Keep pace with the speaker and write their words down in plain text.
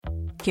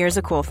Here's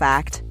a cool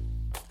fact.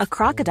 A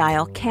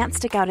crocodile can't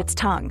stick out its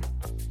tongue.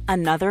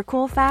 Another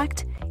cool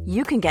fact,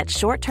 you can get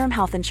short-term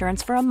health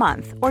insurance for a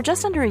month or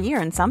just under a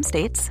year in some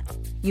states.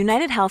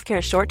 United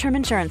Healthcare short-term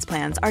insurance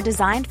plans are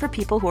designed for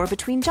people who are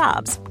between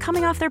jobs,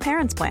 coming off their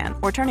parents' plan,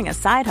 or turning a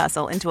side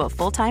hustle into a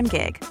full-time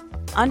gig.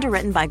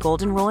 Underwritten by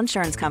Golden Rule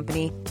Insurance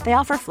Company, they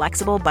offer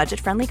flexible,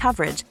 budget-friendly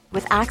coverage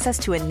with access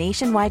to a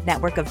nationwide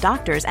network of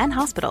doctors and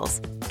hospitals.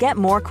 Get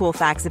more cool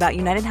facts about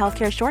United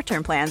Healthcare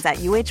short-term plans at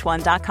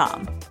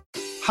uh1.com.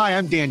 Hi,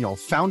 I'm Daniel,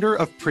 founder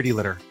of Pretty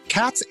Litter.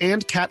 Cats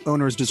and cat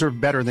owners deserve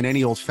better than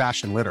any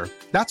old-fashioned litter.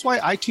 That's why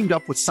I teamed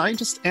up with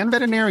scientists and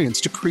veterinarians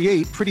to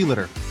create Pretty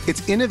Litter.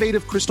 Its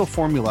innovative crystal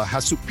formula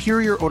has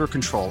superior odor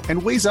control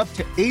and weighs up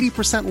to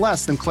 80%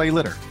 less than clay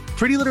litter.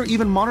 Pretty Litter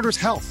even monitors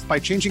health by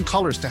changing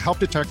colors to help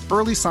detect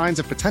early signs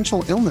of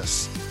potential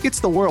illness.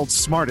 It's the world's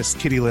smartest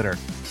kitty litter.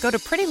 Go to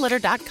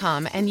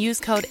prettylitter.com and use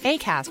code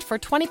ACAST for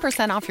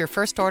 20% off your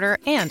first order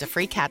and a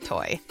free cat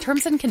toy.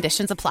 Terms and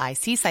conditions apply.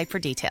 See site for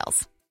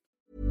details.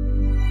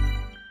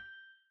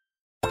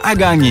 À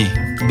gagner.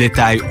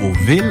 Détails au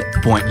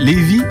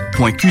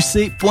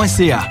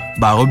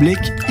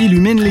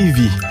ville.levy.qc.ca/illumine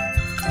Lévis.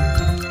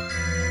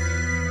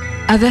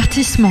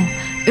 Avertissement.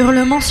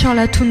 Hurlement sur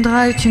la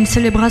toundra est une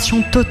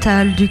célébration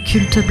totale du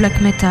culte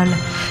black metal.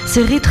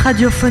 Ces rites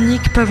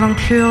radiophoniques peuvent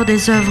inclure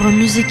des œuvres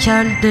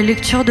musicales, des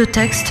lectures de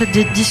textes,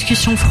 des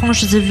discussions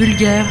franches et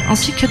vulgaires,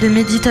 ainsi que des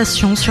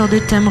méditations sur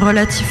des thèmes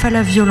relatifs à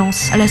la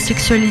violence, à la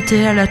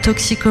sexualité, à la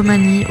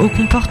toxicomanie, au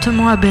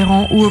comportement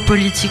aberrant ou aux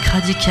politiques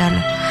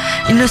radicales.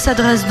 Il ne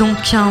s'adresse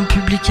donc qu'à un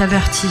public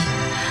averti.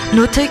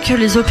 Notez que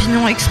les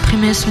opinions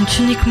exprimées sont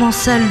uniquement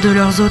celles de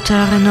leurs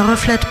auteurs et ne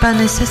reflètent pas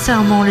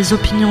nécessairement les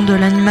opinions de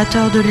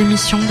l'animateur de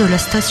l'émission, de la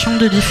station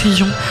de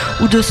diffusion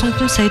ou de son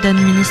conseil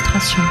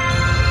d'administration.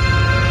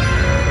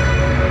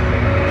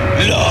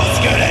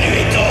 Lorsque la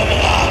nuit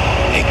tombera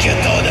et que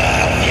ton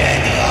heure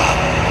viendra,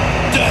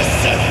 de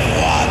ce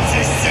froid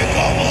tu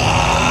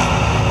succomberas.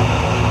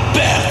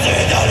 Perdu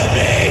dans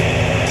l'oubli,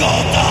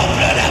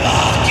 contemple la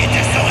mort qui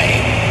te sourit,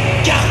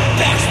 car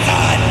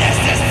personne ne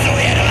se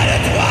souviendra de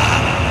toi.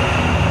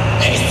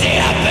 Et si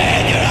la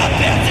peine l'a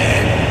perdu,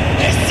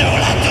 et sur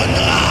la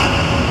toundra,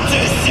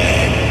 tu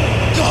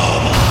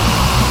succomberas.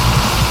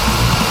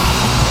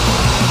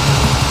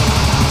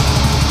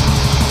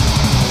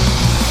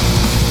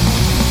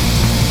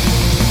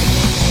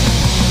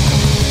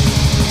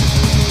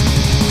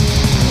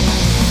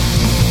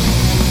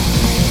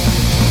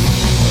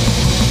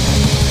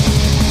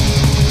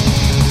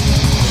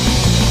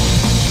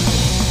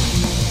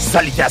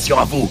 Salutations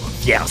à vous,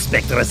 fiers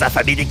spectres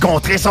affamés des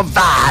contrées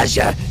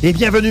sauvages, et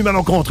bienvenue, ma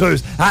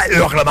non-contreuse, à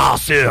Hurlement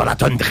sur la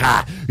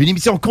toundra, une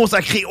émission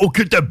consacrée au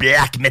culte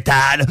black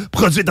metal,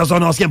 produite dans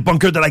un ancien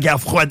bunker de la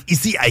guerre froide,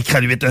 ici à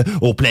Iqaluit,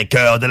 au plein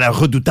cœur de la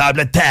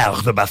redoutable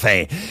terre de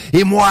Baffin.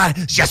 Et moi,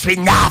 je suis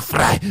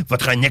Nafre,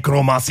 votre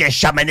nécromancien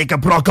chamanique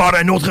pour encore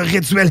un autre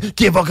rituel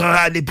qui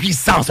évoquera les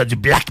puissances du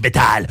black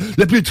metal,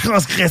 le plus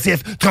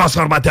transgressif,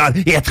 transformateur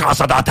et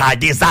transcendantal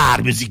des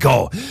arts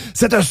musicaux.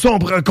 Cette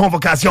sombre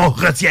convocation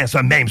retient ce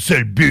même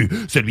seul but,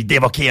 celui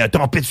d'évoquer un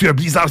tempétueux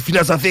blizzard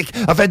philosophique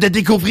afin de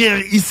découvrir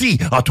ici,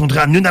 en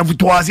toundra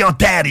nunavuttoise et en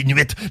terre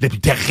inuite, le plus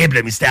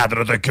terrible mystère de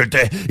notre culte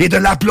et de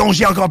la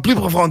plonger encore plus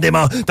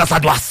profondément dans sa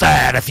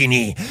noirceur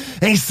infinie.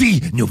 Ainsi,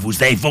 nous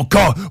vous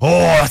invoquons, ô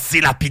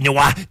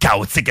Silapinoa,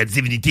 chaotique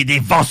divinité des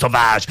vents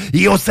sauvages,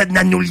 et ô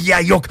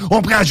Sednanulia Yok,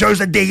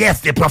 ombrageuse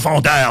déesse des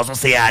profondeurs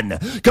océanes.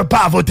 Que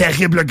par vos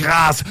terribles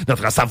grâces,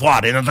 notre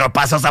savoir et notre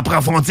patience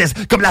approfondissent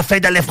comme la fin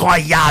de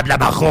l'effroyable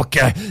Amarok,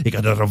 et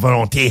que notre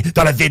volonté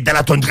dans le vide de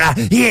la toundra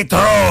y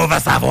trouve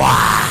sa voie.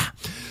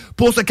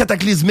 Pour ce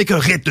cataclysmique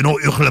rite de nos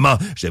hurlements,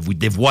 je vous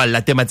dévoile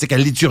la thématique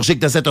liturgique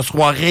de cette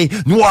soirée,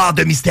 noire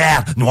de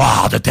mystère,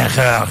 noire de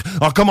terreur,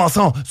 en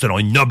commençant selon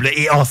une noble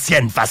et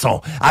ancienne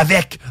façon,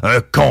 avec un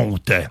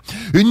conte.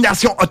 Une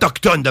nation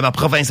autochtone de ma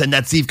province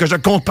native que je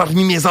compte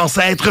parmi mes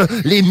ancêtres,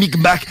 les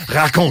Mi'kmaq,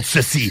 raconte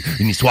ceci,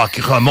 une histoire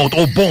qui remonte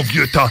au bon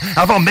vieux temps,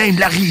 avant même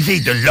l'arrivée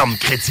de l'homme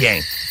chrétien.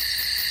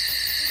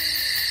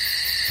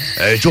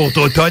 Un jour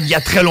d'automne, il y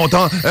a très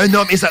longtemps, un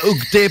homme et sa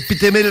Ougté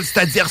Pitémil,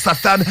 c'est-à-dire sa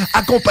femme,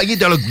 accompagnés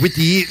de leur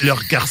Gwiti,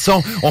 leur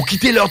garçon, ont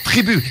quitté leur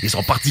tribu et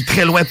sont partis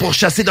très loin pour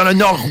chasser dans le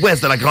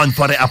nord-ouest de la grande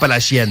forêt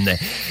appalachienne.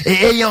 Et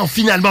ayant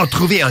finalement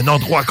trouvé un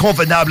endroit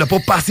convenable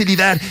pour passer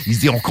l'hiver,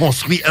 ils y ont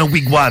construit un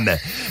wigwam.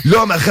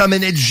 L'homme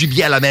ramenait du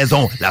gibier à la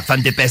maison, la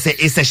femme dépaissait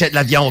et séchait de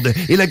la viande,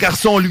 et le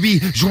garçon, lui,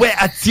 jouait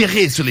à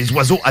tirer sur les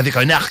oiseaux avec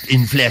un arc et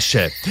une flèche.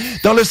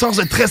 Dans le sens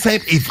très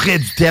simple et vrai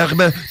du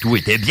terme, tout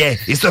était bien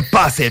et se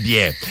passait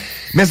bien.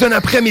 Mais un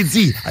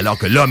après-midi, alors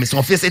que l'homme et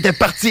son fils étaient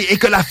partis et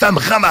que la femme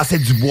ramassait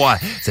du bois,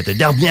 cette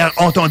dernière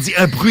entendit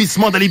un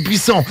bruissement dans les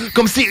buissons,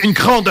 comme si une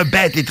grande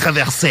bête les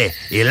traversait.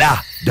 Et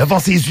là, devant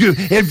ses yeux,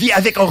 elle vit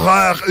avec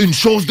horreur une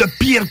chose de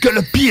pire que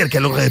le pire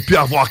qu'elle aurait pu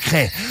avoir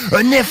craint.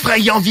 Un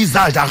effrayant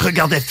visage la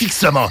regardait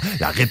fixement,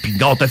 la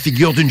répugnante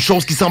figure d'une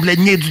chose qui semblait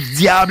née du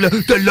diable,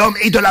 de l'homme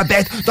et de la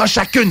bête, dans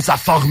chacune sa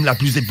forme la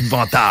plus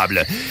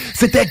épouvantable.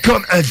 C'était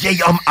comme un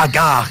vieil homme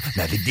hagard,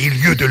 mais avec des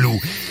yeux de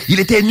loup. Il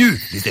était nu,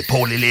 les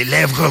épaules et les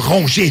lèvres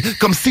rongées,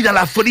 comme si dans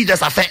la folie de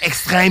sa faim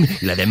extrême,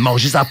 il avait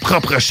mangé sa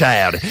propre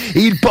chair. Et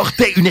il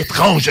portait une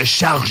étrange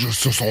charge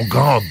sur son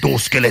grand dos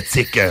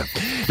squelettique.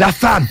 La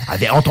femme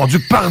avait entendu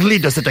parler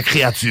de cette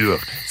créature.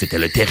 C'était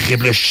le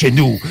terrible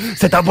Chenou,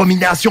 cette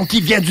abomination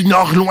qui vient du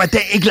nord lointain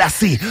et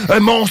glacé, un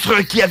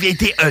monstre qui avait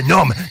été un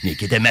homme, mais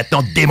qui était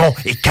maintenant démon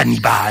et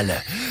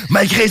cannibale.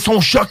 Malgré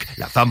son choc,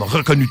 la femme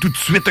reconnut tout de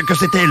suite que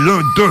c'était l'un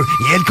d'eux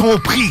et elle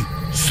comprit.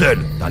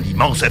 Seule dans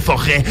l'immense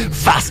forêt,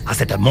 face à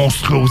cette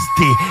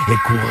monstruosité, elle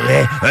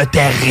courait un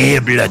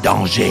terrible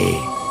danger.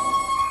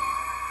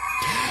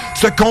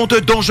 Ce conte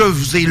dont je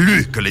vous ai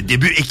lu que le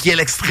début et qui est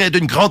l'extrait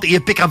d'une grande et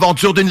épique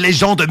aventure d'une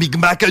légende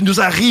Mi'kmaq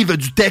nous arrive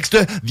du texte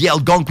The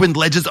Algonquin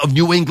Legends of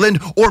New England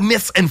or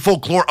Myths and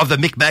Folklore of the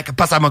Mi'kmaq,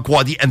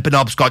 Passamaquoddy and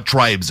Penobscot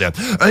Tribes.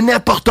 Un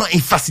important et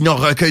fascinant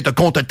recueil de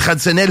contes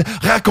traditionnels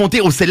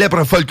raconté au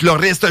célèbre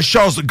folkloriste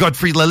Charles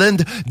Godfrey Leland,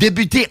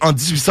 débuté en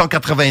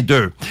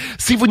 1882.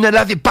 Si vous ne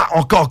l'avez pas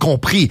encore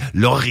compris,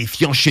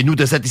 l'horrifiant chez nous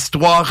de cette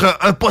histoire,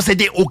 un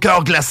possédé au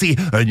cœur glacé,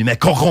 un humain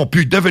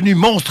corrompu devenu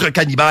monstre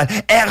cannibale,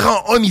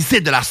 errant homicide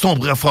de la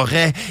sombre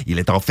forêt, il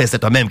est en fait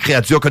cette même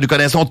créature que nous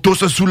connaissons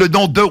tous sous le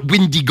nom de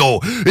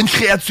Wendigo. Une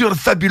créature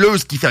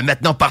fabuleuse qui fait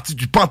maintenant partie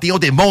du panthéon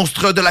des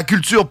monstres de la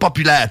culture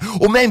populaire,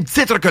 au même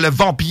titre que le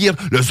vampire,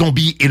 le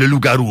zombie et le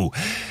loup-garou.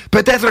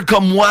 Peut-être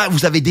comme moi,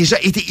 vous avez déjà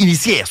été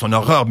initié à son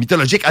horreur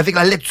mythologique avec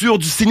la lecture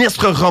du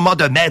sinistre roman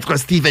de maître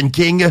Stephen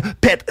King,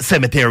 Pet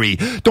Sematary,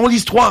 dont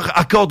l'histoire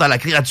accorde à la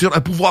créature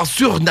un pouvoir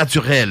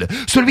surnaturel,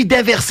 celui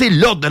d'inverser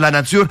l'ordre de la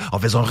nature en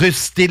faisant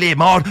ressusciter les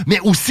morts, mais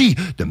aussi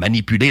de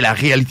manipuler la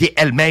réalité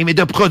elle-même et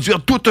de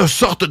produire toutes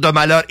sortes de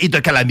malheurs et de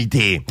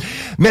calamités.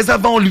 Mais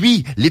avant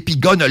lui,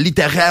 l'épigone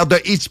littéraire de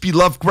H.P.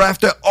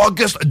 Lovecraft,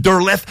 August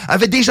Derleth,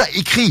 avait déjà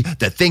écrit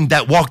The Thing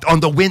That Walked on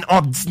the Wind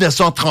en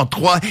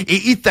 1933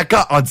 et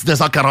Ithaca en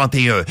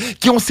 1941,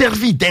 qui ont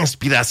servi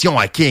d'inspiration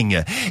à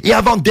King. Et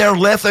avant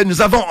Derleth,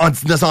 nous avons en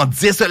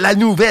 1910 la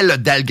nouvelle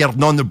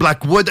d'Algernon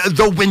Blackwood,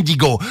 The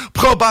Wendigo,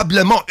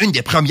 probablement une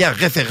des premières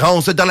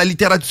références dans la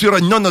littérature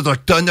non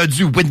autochtone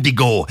du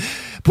Wendigo.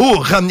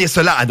 Pour ramener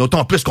cela à nos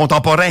temps plus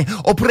contemporains,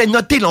 on pourrait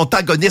noter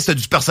l'antagoniste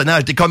du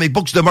personnage des comic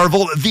books de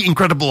Marvel, The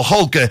Incredible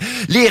Hulk,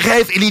 les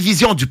rêves et les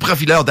visions du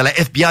profileur de la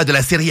FBI de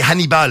la série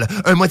Hannibal,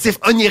 un motif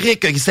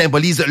onirique qui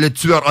symbolise le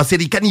tueur en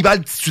série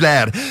cannibale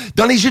titulaire.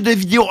 Dans les jeux de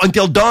vidéo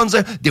Until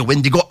Dawns, des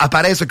Wendigo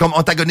apparaissent comme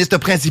antagonistes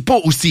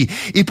principaux aussi.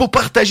 Et pour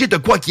partager de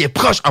quoi qui est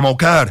proche à mon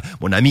cœur,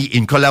 mon amie et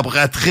une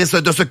collaboratrice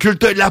de ce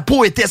culte, la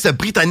poétesse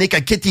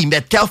britannique Kitty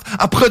Metcalf,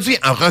 a produit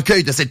un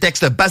recueil de ses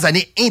textes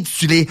basanés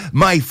intitulé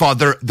My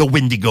Father, the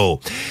Wendigo.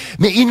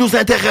 Mais il nous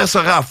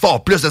intéressera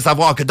fort plus de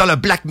savoir que dans le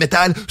black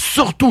metal,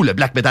 surtout le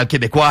black metal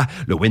québécois,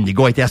 le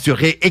Wendigo a été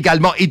assuré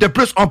également et de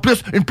plus en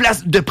plus une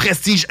place de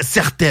prestige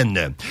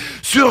certaine.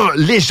 Sur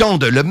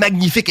Légende, le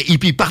magnifique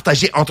hippie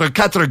partagé entre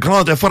 4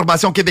 grandes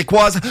formations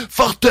québécoises,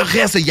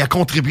 Forteresse y a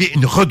contribué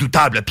une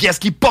redoutable pièce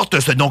qui porte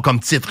ce nom comme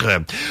titre.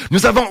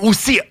 Nous avons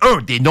aussi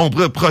un des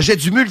nombreux projets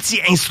du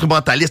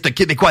multi-instrumentaliste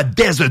québécois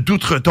Des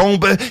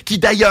d'Outre-Tombe, qui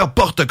d'ailleurs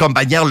porte comme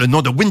bannière le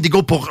nom de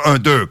Wendigo pour un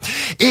d'eux.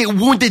 Et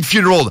Wounded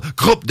Funeral,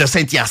 groupe de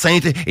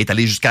Saint-Hyacinthe, est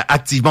allé jusqu'à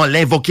activement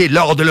l'invoquer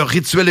lors de leurs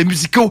rituels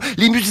musicaux,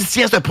 les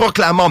musiciens se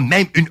proclamant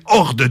même une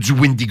horde du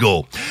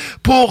Wendigo.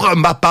 Pour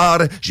ma part,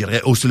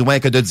 j'irais aussi loin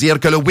que de dire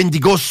que le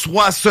Wendigo,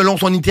 soit selon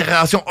son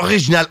itération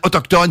originale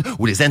autochtone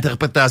ou les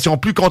interprétations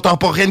plus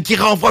contemporaines qui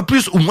renvoient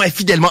plus ou moins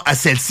fidèlement à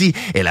celle-ci,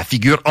 est la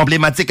figure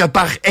emblématique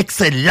par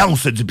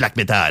excellence du black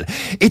metal,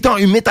 étant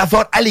une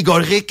métaphore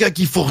allégorique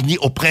qui fournit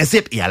au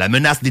principe et à la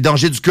menace des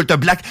dangers du culte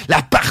black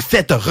la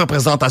parfaite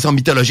représentation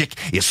mythologique,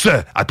 et ce,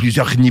 à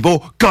plusieurs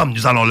niveaux, comme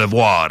nous allons le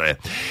voir.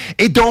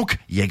 Et donc,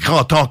 il est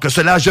grand temps que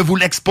cela, je vous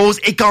l'expose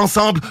et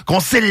qu'ensemble, qu'on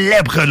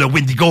célèbre le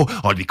Wendigo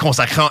en lui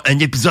consacrant un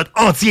épisode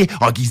entier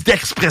en guise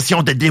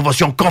d'expression de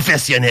dévotion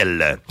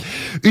confessionnelle.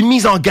 Une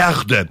mise en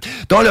garde,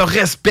 dans le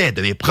respect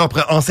de mes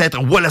propres ancêtres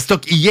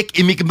Wolastoq, Iyik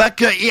et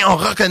Mi'kmaq et en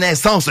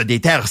reconnaissance des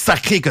terres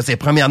sacrées que ces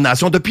Premières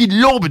Nations depuis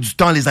l'aube du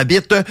temps les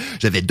habitent,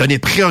 je vais donner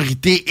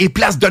priorité et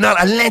place d'honneur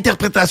à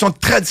l'interprétation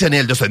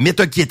traditionnelle de ce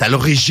mythe qui est à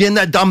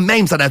l'origine, dans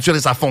même sa nature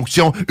et sa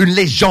fonction, une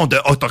légende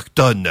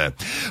autochtone.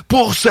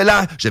 Pour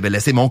cela, je vais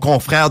laisser mon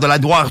confrère de la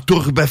noire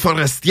tourbe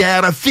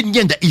forestière,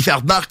 Finian de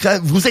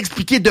Ifernach, vous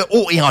expliquer de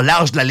haut et en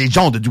large la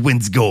légende du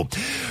Wendigo.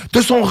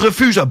 De son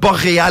refuge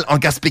boréal en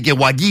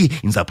Gaspéguewagi,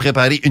 il nous a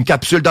préparé une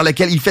capsule dans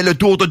laquelle il fait le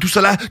tour de tout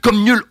cela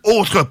comme nul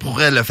autre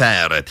pourrait le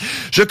faire.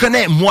 Je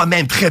connais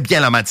moi-même très bien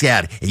la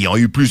matière. Ayant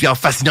eu plusieurs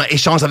fascinants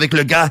échanges avec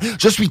le gars,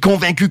 je suis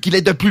convaincu qu'il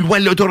est de plus loin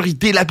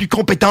l'autorité la plus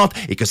compétente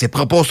et que ses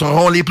propos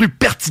seront les plus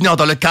pertinents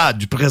dans le cadre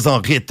du présent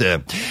rite.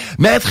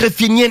 Maître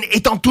Finian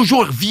étant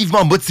toujours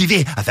vivement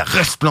motivé à faire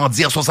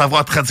resplendir son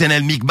savoir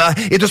traditionnel Mi'kmaq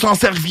et de s'en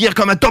servir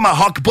comme un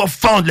tomahawk pour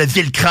fendre le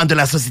vil crâne de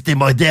la société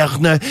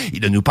moderne,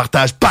 il ne nous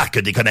partage pas que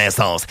des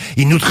connaissances.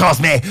 Il nous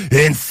transmet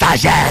une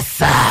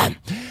sagesse.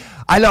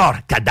 Alors,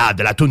 cadavres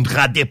de la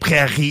toundra, des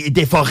prairies et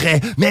des forêts,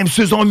 même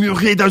ceux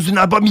emmurés dans une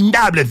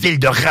abominable ville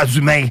de rats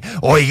humains,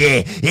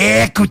 oyez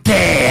et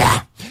écoutez.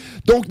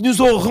 Donc,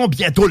 nous aurons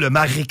bientôt le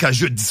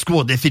marécageux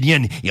discours de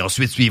Finian et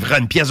ensuite suivra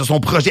une pièce de son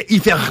projet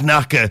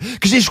Ifernark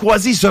que j'ai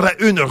choisi sera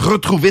une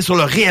retrouvée sur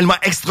le réellement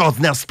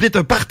extraordinaire split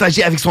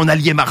partagé avec son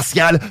allié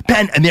martial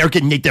Pan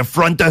American Native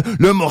Front,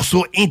 le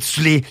morceau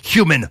intitulé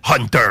Human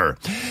Hunter.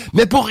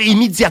 Mais pour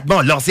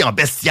immédiatement lancer en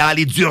bestiale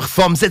et dure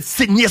forme cette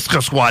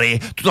sinistre soirée,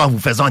 tout en vous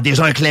faisant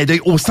déjà un clin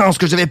d'œil au sens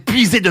que je vais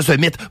puiser de ce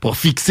mythe pour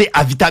fixer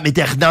à vitam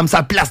aeternam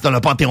sa place dans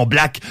le panthéon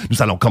black,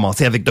 nous allons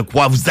commencer avec de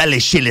quoi vous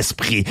allécher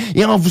l'esprit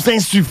et en vous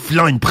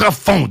insufflant une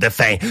profonde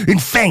faim, une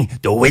faim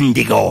de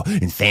Wendigo,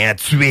 une faim à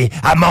tuer,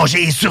 à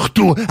manger et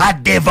surtout à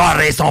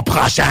dévorer son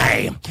prochain.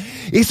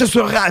 Et ce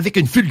sera avec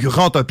une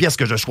fulgurante pièce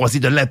que je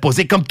choisis de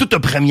l'imposer comme toute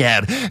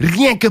première,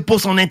 rien que pour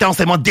son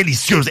intensément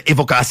délicieuse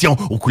évocation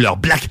aux couleurs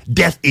black,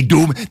 death et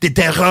doom des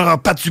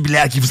terreurs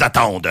patubulaires qui vous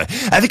attendent,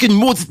 avec une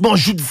mauditement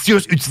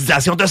judicieuse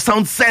utilisation de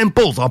sound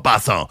samples en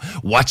passant.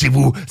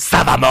 Watchez-vous,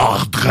 ça va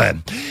mordre.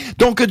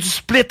 Donc du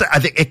split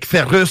avec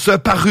Ekferus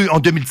paru en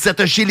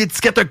 2017 chez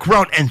l'étiquette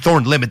Crown and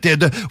Thorn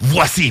Limited,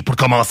 voici pour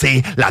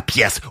commencer la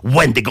pièce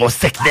Wendigo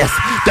Sickness,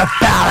 The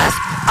Palace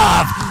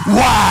of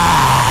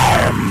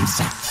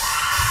Worms.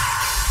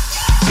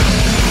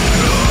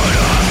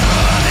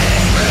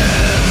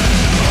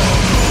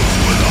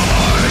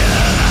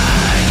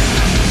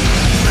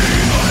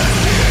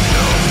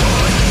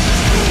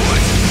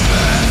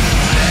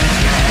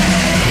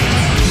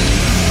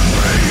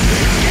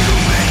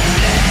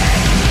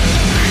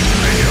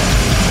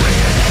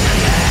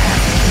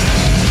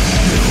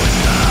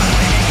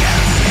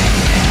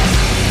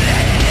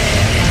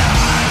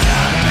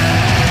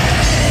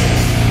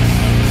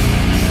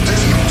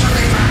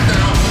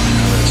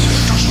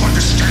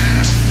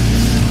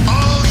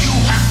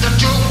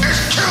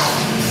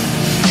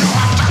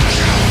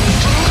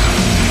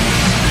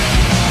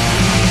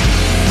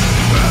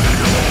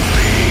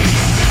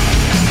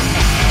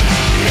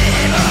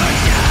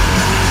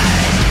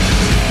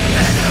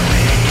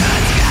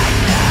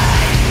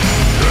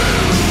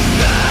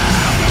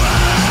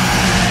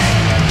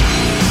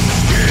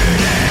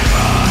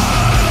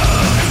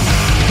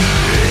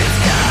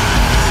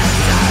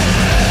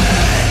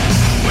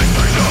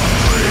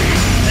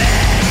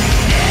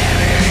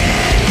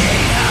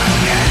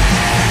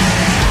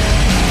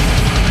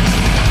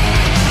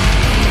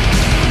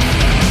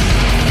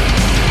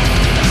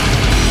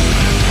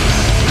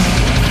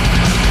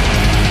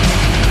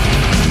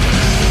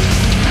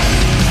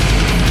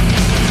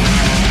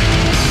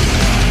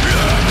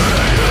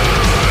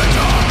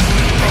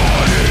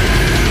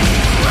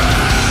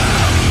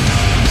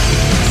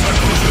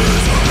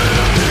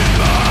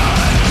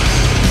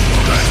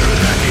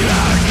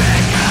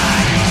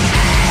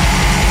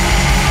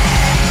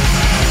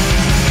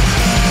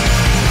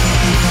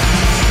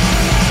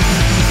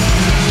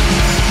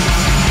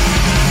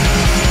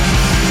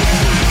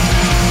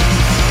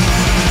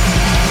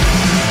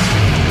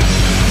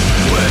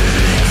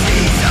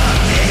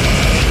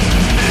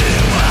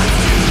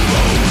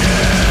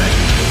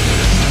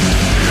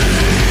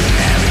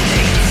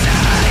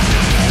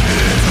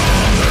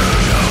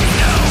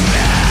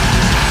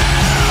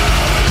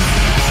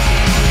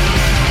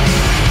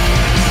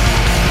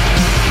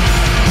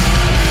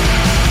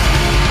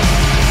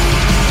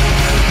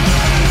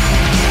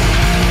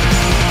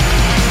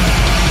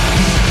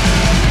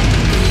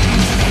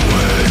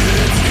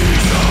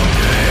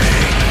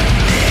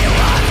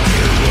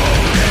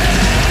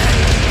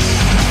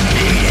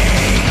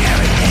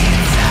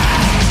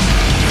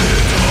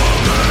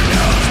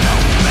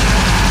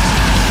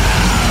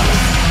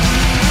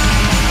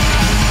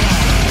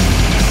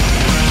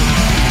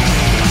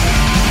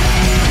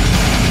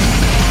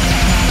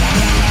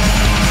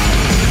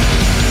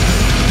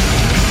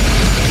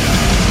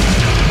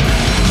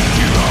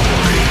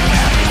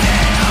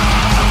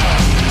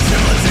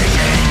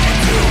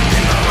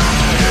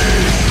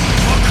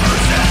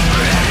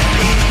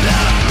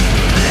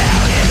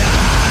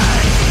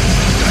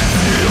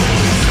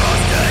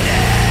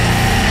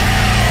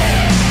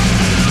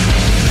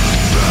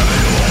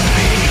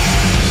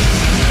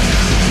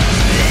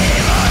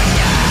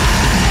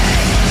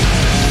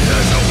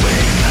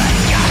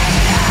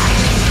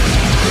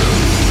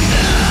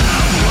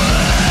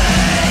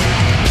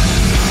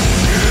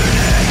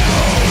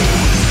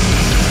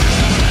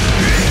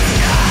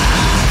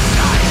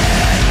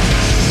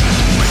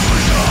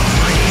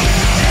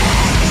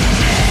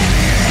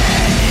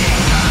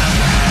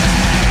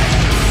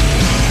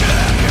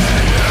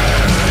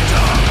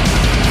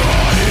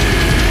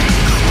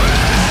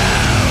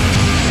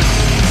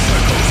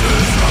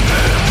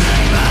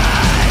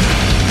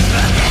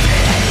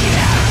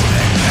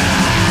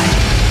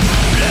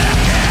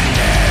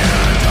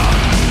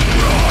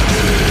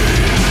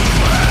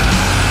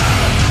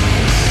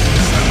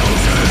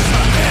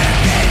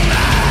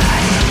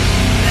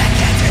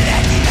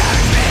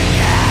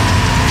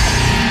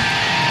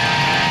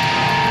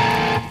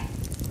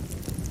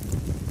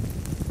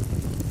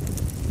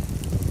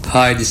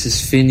 Hi, this is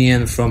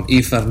Finian from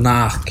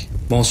Ifernark.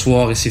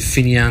 Bonsoir, ici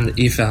Finian de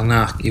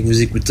Ifernark et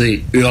vous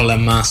écoutez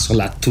Hurlement sur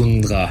la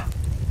toundra.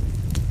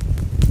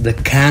 The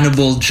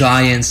Cannibal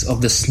Giants of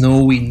the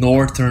Snowy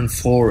Northern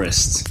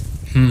Forest.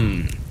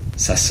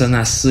 Ça sonne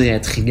assez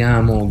intriguant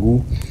à mon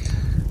goût.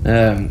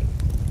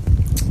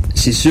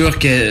 C'est sûr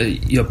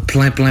qu'il y a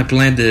plein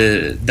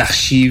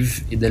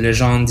d'archives et de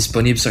légendes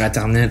disponibles sur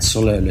Internet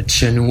sur le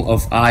Chenoo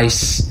of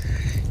Ice,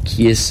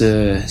 qui est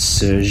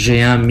ce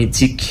géant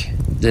mythique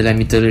de la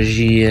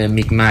mythologie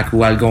Mi'kmaq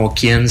ou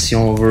algonquienne, si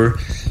on veut.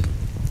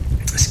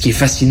 Ce qui est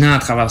fascinant à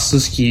travers ça,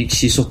 ce qui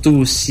est surtout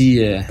aussi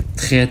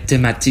très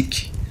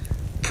thématique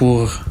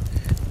pour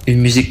une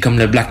musique comme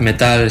le black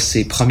metal,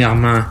 c'est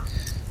premièrement,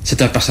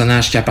 c'est un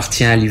personnage qui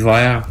appartient à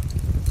l'hiver,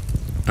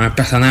 un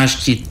personnage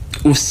qui est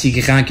aussi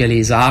grand que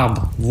les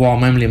arbres, voire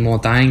même les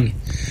montagnes,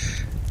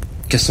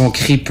 que son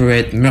cri peut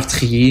être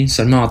meurtrier,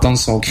 seulement entendre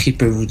son cri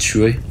peut vous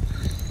tuer.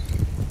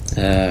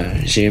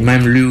 J'ai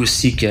même lu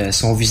aussi que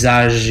son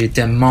visage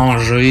était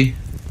mangé,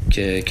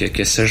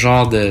 que ce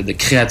genre de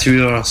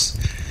créature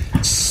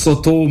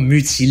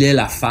s'auto-mutilait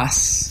la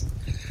face.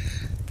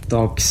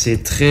 Donc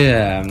c'est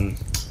très,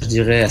 je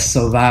dirais,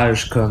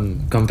 sauvage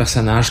comme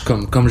personnage,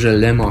 comme je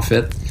l'aime en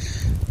fait.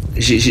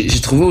 J'ai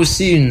trouvé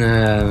aussi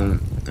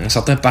un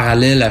certain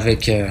parallèle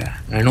avec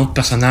un autre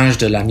personnage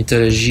de la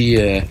mythologie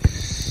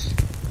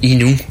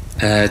Innu.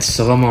 Tu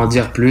sauras m'en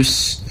dire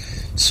plus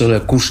sur le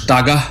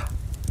Kushtaka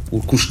ou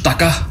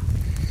Kushtaka,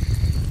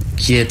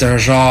 qui est un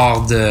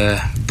genre de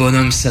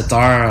bonhomme 7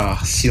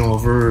 heures, si on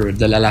veut,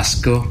 de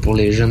l'Alaska pour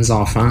les jeunes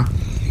enfants.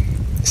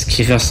 Ce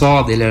qui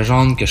ressort des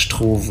légendes que je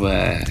trouve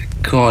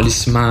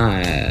calissement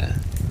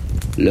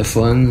le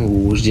fun,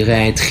 ou je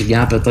dirais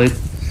intriguant peut-être,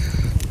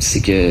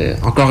 c'est que,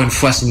 encore une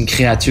fois, c'est une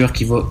créature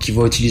qui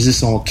va utiliser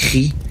son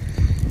cri,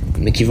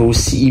 mais qui va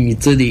aussi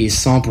imiter des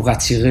sons pour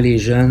attirer les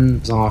jeunes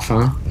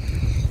enfants.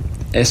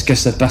 Est-ce que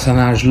ce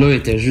personnage-là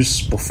était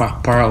juste pour faire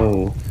peur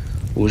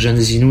aux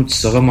jeunes Inuits? Tu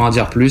sauras m'en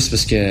dire plus,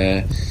 parce que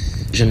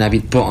je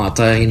n'habite pas en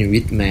terre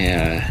inuite,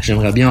 mais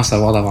j'aimerais bien en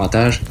savoir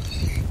davantage.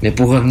 Mais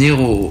pour revenir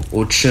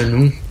au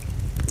Chenoo,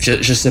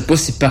 je sais pas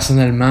si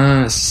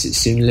personnellement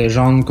c'est une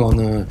légende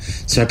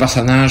c'est un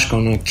personnage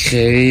qu'on a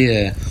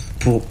créé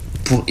pour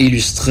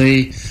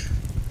illustrer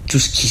tout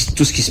ce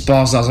qui se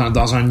passe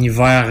dans un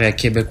hiver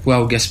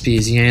québécois ou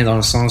gaspésien, dans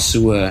le sens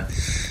où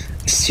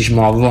si je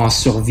m'en vais en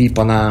survie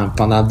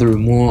pendant 2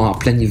 mois en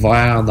plein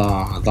hiver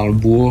dans le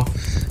bois,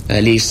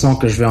 les sons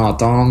que je vais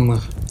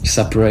entendre,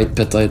 ça peut être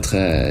peut-être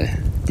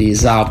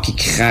des arbres qui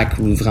craquent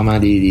ou vraiment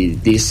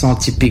des sons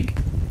typiques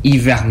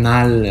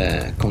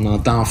hivernales qu'on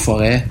entend en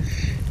forêt,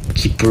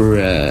 qui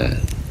peut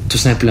tout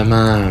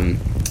simplement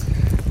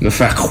me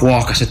faire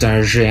croire que c'est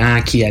un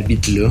géant qui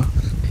habite là.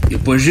 Il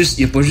n'y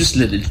a pas juste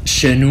le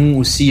Chenoo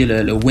aussi, il y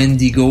a le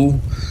Wendigo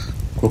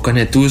qu'on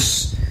connaît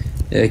tous,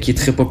 qui est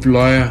très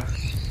populaire.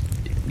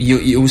 Il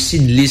y a aussi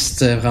une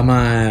liste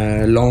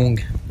vraiment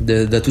longue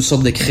de toutes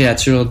sortes de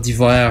créatures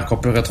d'hiver qu'on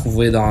peut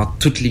retrouver dans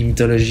toutes les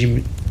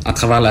mythologies à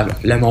travers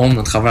le monde,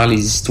 à travers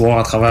les histoires,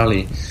 à travers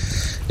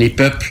les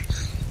peuples.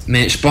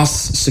 Mais je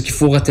pense ce qu'il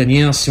faut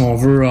retenir si on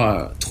veut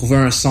trouver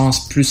un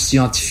sens plus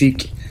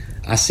scientifique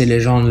à ces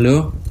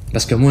légendes-là,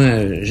 parce que moi,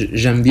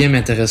 j'aime bien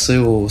m'intéresser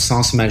au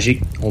sens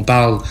magique. On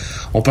parle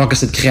que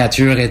cette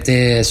créature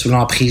était sous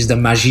l'emprise de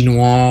magie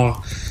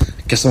noire,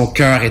 que son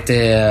cœur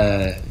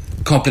était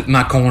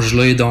complètement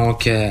congelé,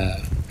 donc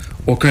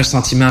aucun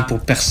sentiment pour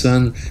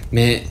personne.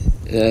 Mais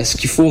ce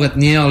qu'il faut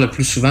retenir le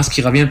plus souvent, ce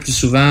qui revient le plus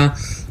souvent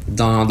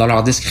dans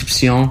leur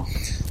description,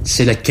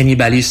 c'est le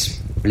cannibalisme.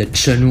 Le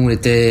Chenoo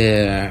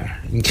était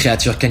une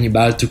créature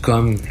cannibale, tout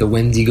comme le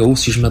Wendigo,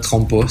 si je me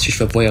trompe pas, si je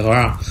fais pas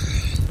erreur.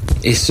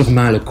 Et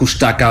sûrement le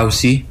Kushtaka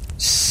aussi.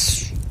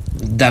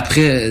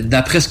 D'après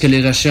ce que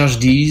les recherches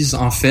disent,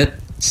 en fait,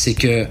 c'est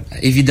que,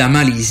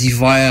 évidemment, les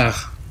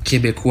hivers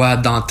québécois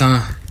d'antan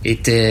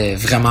étaient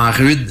vraiment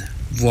rudes,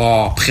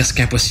 voire presque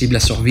impossibles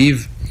à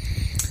survivre.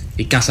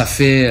 Et quand ça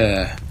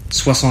fait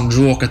 60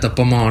 jours que t'as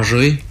pas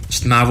mangé, tu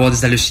te mets à avoir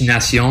des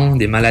hallucinations,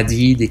 des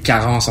maladies, des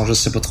carences en je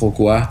sais pas trop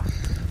quoi.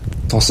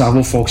 Ton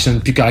cerveau fonctionne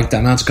plus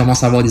correctement, tu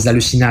commences à avoir des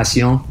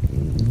hallucinations,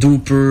 d'où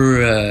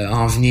peut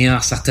en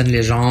venir certaines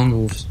légendes,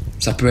 ou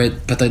ça peut être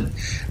peut-être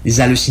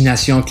des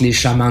hallucinations que les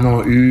chamans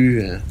ont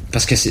eues,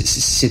 parce que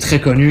c'est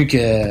très connu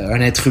qu'un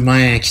être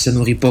humain qui se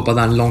nourrit pas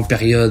pendant une longue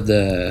période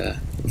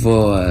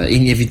va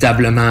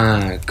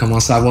inévitablement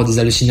commencer à avoir des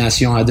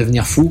hallucinations, à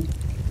devenir fou.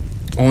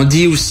 On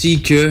dit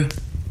aussi que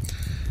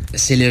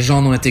ces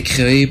légendes ont été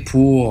créées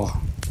pour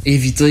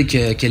éviter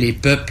que les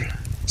peuples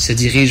se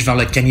dirigent vers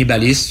le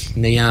cannibalisme,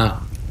 n'ayant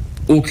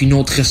aucune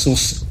autre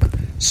ressource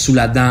sous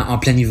la dent en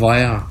plein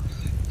hiver,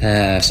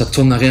 se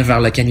tourneraient vers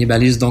le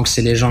cannibalisme. Donc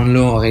ces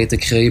légendes-là auraient été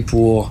créées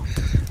pour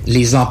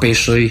les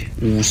empêcher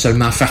ou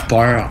seulement faire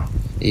peur.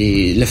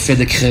 Et le fait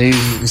de créer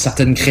une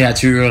certaine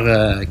créature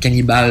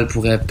cannibale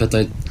pourrait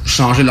peut-être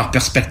changer leur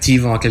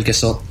perspective en quelque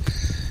sorte.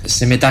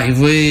 Ça m'est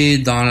arrivé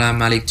dans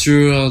ma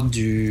lecture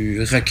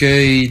du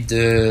recueil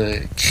de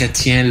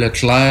Chrétien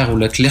Leclerc ou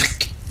Leclerc,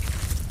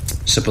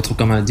 je sais pas trop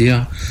comment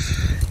dire,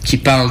 qui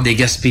parle des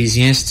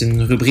Gaspésiens. C'est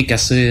une rubrique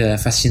assez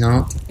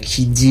fascinante,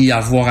 qui dit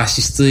avoir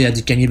assisté à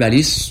du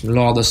cannibalisme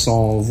lors de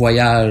son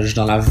voyage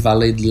dans la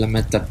vallée de la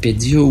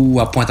Matapédia ou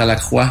à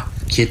Pointe-à-la-Croix,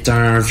 qui est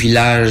un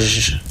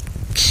village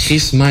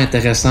crissement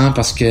intéressant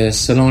parce que,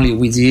 selon les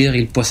oui-dire,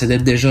 ils possédaient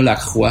déjà la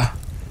croix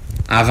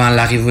avant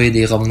l'arrivée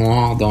des robes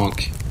noires.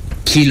 Donc,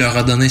 qui leur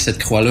a donné cette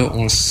croix-là,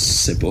 on ne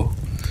sait pas.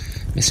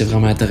 Mais c'est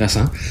vraiment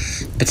intéressant.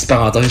 Petite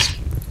parenthèse.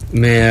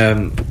 Mais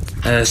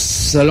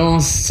selon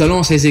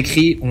ses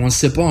écrits, on ne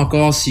sait pas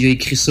encore s'il a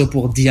écrit ça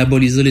pour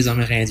diaboliser les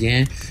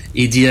Amérindiens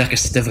et dire que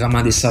c'était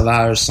vraiment des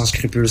sauvages sans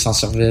scrupules, sans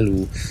cervelle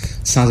ou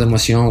sans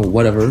émotion ou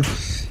whatever.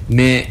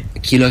 Mais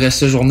qu'il aurait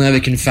séjourné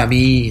avec une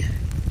famille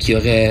qui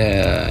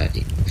aurait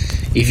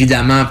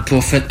évidemment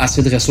pas fait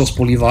assez de ressources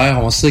pour l'hiver.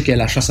 On sait que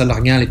la chasse à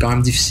l'orignal est quand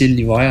même difficile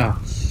l'hiver.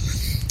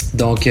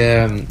 Donc,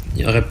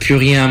 il n'aurait plus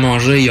rien à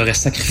manger. Il aurait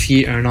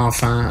sacrifié un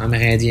enfant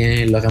amérindien.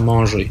 Il l'aurait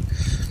mangé.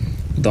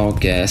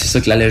 Donc, c'est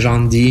ça que la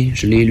légende dit.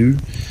 Je l'ai lu.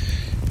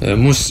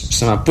 Moi,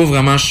 ça m'a pas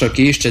vraiment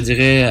choqué. Je te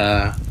dirais,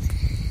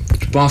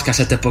 je pense qu'à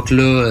cette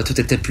époque-là, tout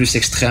était plus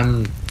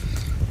extrême.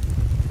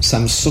 Ça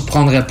me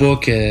surprendrait pas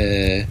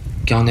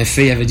qu'en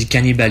effet, il y avait du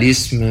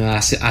cannibalisme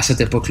à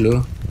cette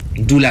époque-là.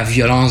 D'où la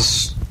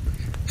violence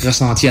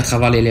ressentie à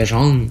travers les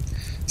légendes.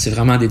 C'est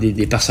vraiment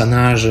des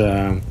personnages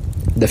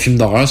de films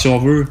d'horreur, si on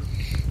veut.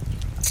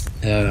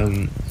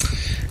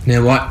 Mais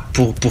ouais,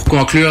 pour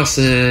conclure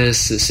ce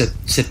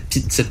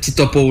petit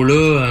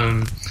topo-là,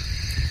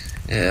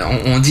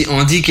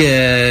 on dit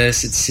que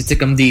c'était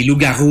comme des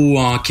loups-garous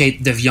en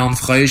quête de viande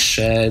fraîche,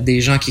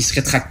 des gens qui se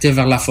rétractaient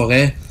vers la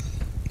forêt.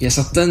 Il y a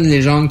certaines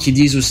légendes qui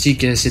disent aussi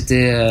que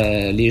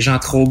c'était les gens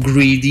trop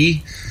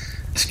greedy,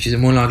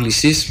 excusez-moi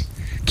l'anglicisme,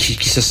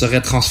 qui se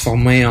seraient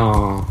transformés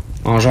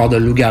en genre de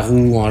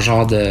loup-garou, en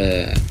genre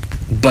de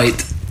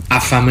bête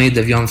affamée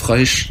de viande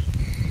fraîche.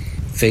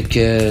 Fait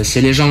que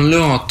ces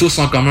légendes-là ont tous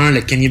en commun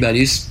le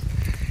cannibalisme,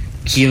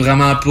 qui est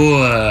vraiment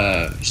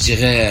pas, je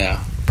dirais,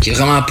 qui est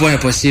vraiment pas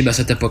impossible à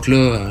cette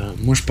époque-là.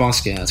 Moi, je pense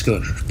que, en tout cas,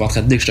 je suis pas en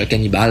train de dire que je suis un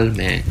cannibale,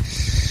 mais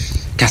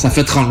quand ça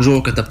fait 30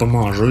 jours que t'as pas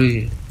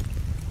mangé,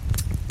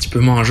 tu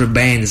peux manger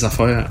ben des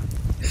affaires.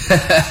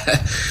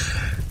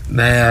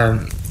 Mais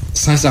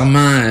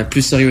sincèrement,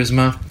 plus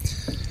sérieusement,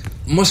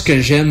 moi, ce que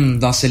j'aime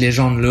dans ces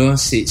légendes-là,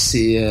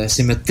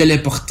 c'est me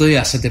téléporter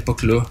à cette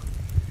époque-là.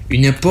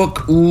 Une époque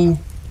où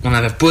on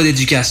n'avait pas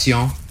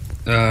d'éducation.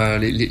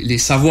 Les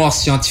savoirs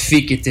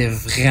scientifiques étaient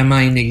vraiment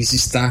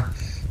inexistants.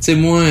 Tu sais,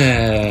 moi,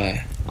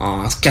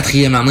 en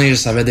 4e année, je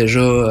savais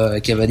déjà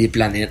qu'il y avait des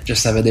planètes. Je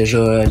savais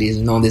déjà les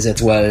noms des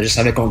étoiles. Je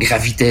savais qu'on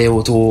gravitait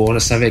autour. Je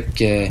savais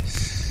que, tu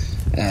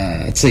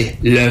sais,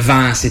 le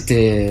vent,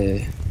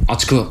 c'était... En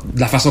tout cas, de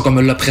la façon qu'on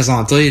me l'a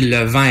présenté,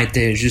 le vent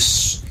était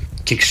juste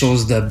quelque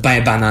chose de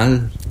ben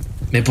banal.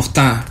 Mais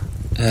pourtant,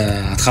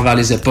 à travers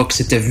les époques,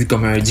 c'était vu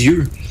comme un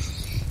dieu.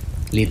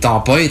 Les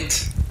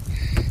tempêtes...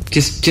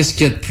 Qu'est-ce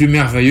qu'il y a de plus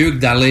merveilleux que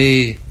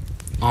d'aller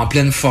en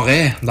pleine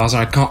forêt, dans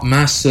un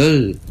campement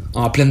seul,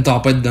 en pleine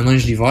tempête de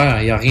neige l'hiver?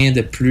 Il n'y a rien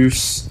de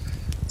plus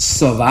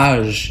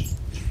sauvage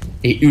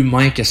et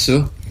humain que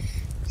ça.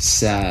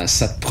 Ça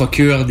te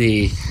procure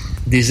des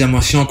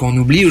émotions qu'on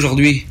oublie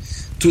aujourd'hui.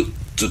 Tout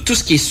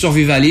ce qui est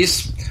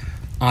survivalisme,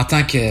 en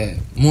tant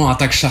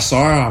que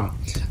chasseur,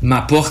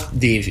 m'apporte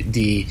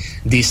des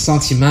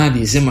sentiments,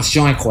 des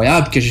émotions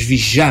incroyables que je vis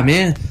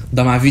jamais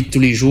dans ma vie de tous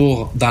les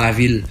jours dans la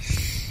ville.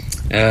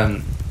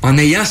 En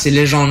ayant ces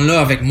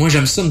légendes-là avec moi,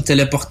 j'aime ça me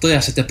téléporter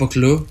à cette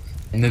époque-là,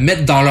 me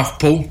mettre dans leur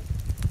peau.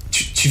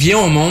 Tu viens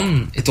au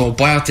monde et ton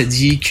père te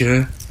dit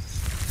que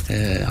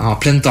en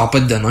pleine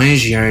tempête de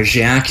neige, il y a un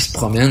géant qui se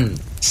promène.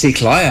 C'est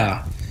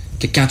clair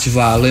que quand tu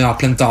vas aller en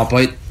pleine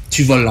tempête,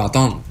 tu vas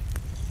l'entendre.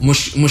 Moi,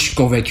 je suis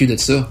convaincu de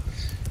ça.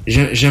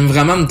 J'aime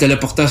vraiment me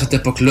téléporter à cette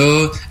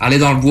époque-là, aller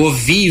dans le bois,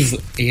 vivre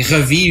et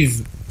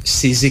revivre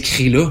ces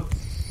écrits-là.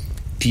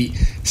 Puis,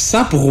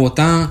 sans pour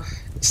autant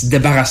se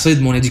débarrasser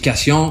de mon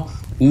éducation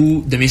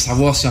ou de mes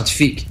savoirs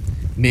scientifiques.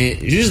 Mais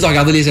juste de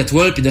regarder les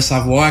étoiles puis de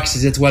savoir que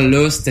ces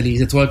étoiles-là, c'était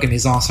les étoiles que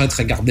mes ancêtres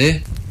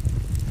regardaient,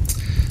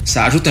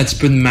 ça ajoute un petit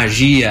peu de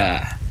magie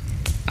à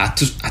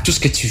tout ce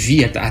que tu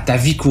vis, à ta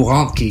vie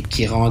courante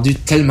qui est rendue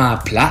tellement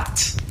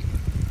plate.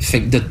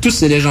 Fait que de toutes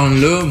ces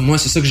légendes-là, moi,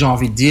 c'est ça que j'ai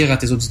envie de dire à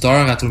tes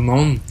auditeurs, à tout le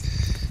monde.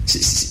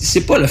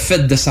 C'est pas le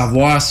fait de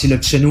savoir si le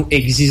Tchenou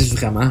existe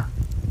vraiment.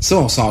 Ça,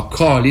 on s'en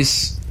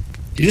calisse.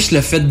 C'est juste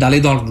le fait d'aller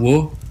dans le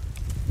bois,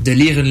 de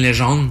lire une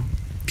légende,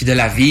 puis de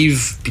la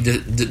vivre, puis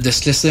de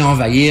se laisser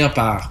envahir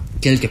par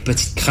quelques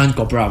petites craintes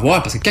qu'on peut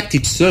avoir. Parce que quand t'es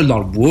tout seul dans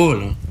le bois,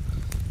 là,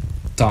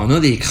 t'en as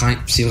des craintes.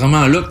 C'est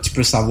vraiment là que tu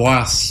peux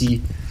savoir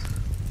si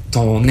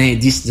ton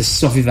indice de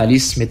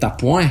survivalisme est à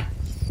point.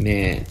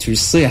 Mais tu le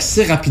sais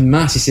assez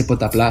rapidement si c'est pas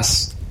ta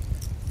place.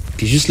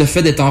 Puis juste le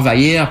fait d'être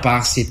envahir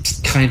par ces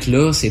petites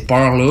craintes-là, ces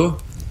peurs-là,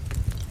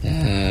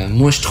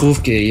 moi je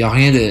trouve qu'il y a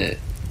rien de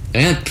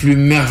plus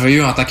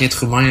merveilleux en tant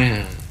qu'être humain.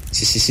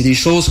 C'est des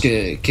choses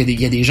qu'il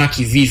y a des gens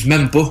qui vivent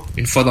même pas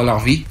une fois dans leur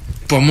vie.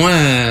 Pour moi,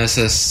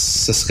 ce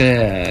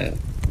serait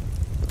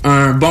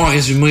un bon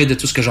résumé de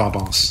tout ce que j'en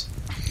pense.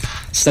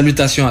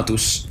 Salutations à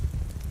tous.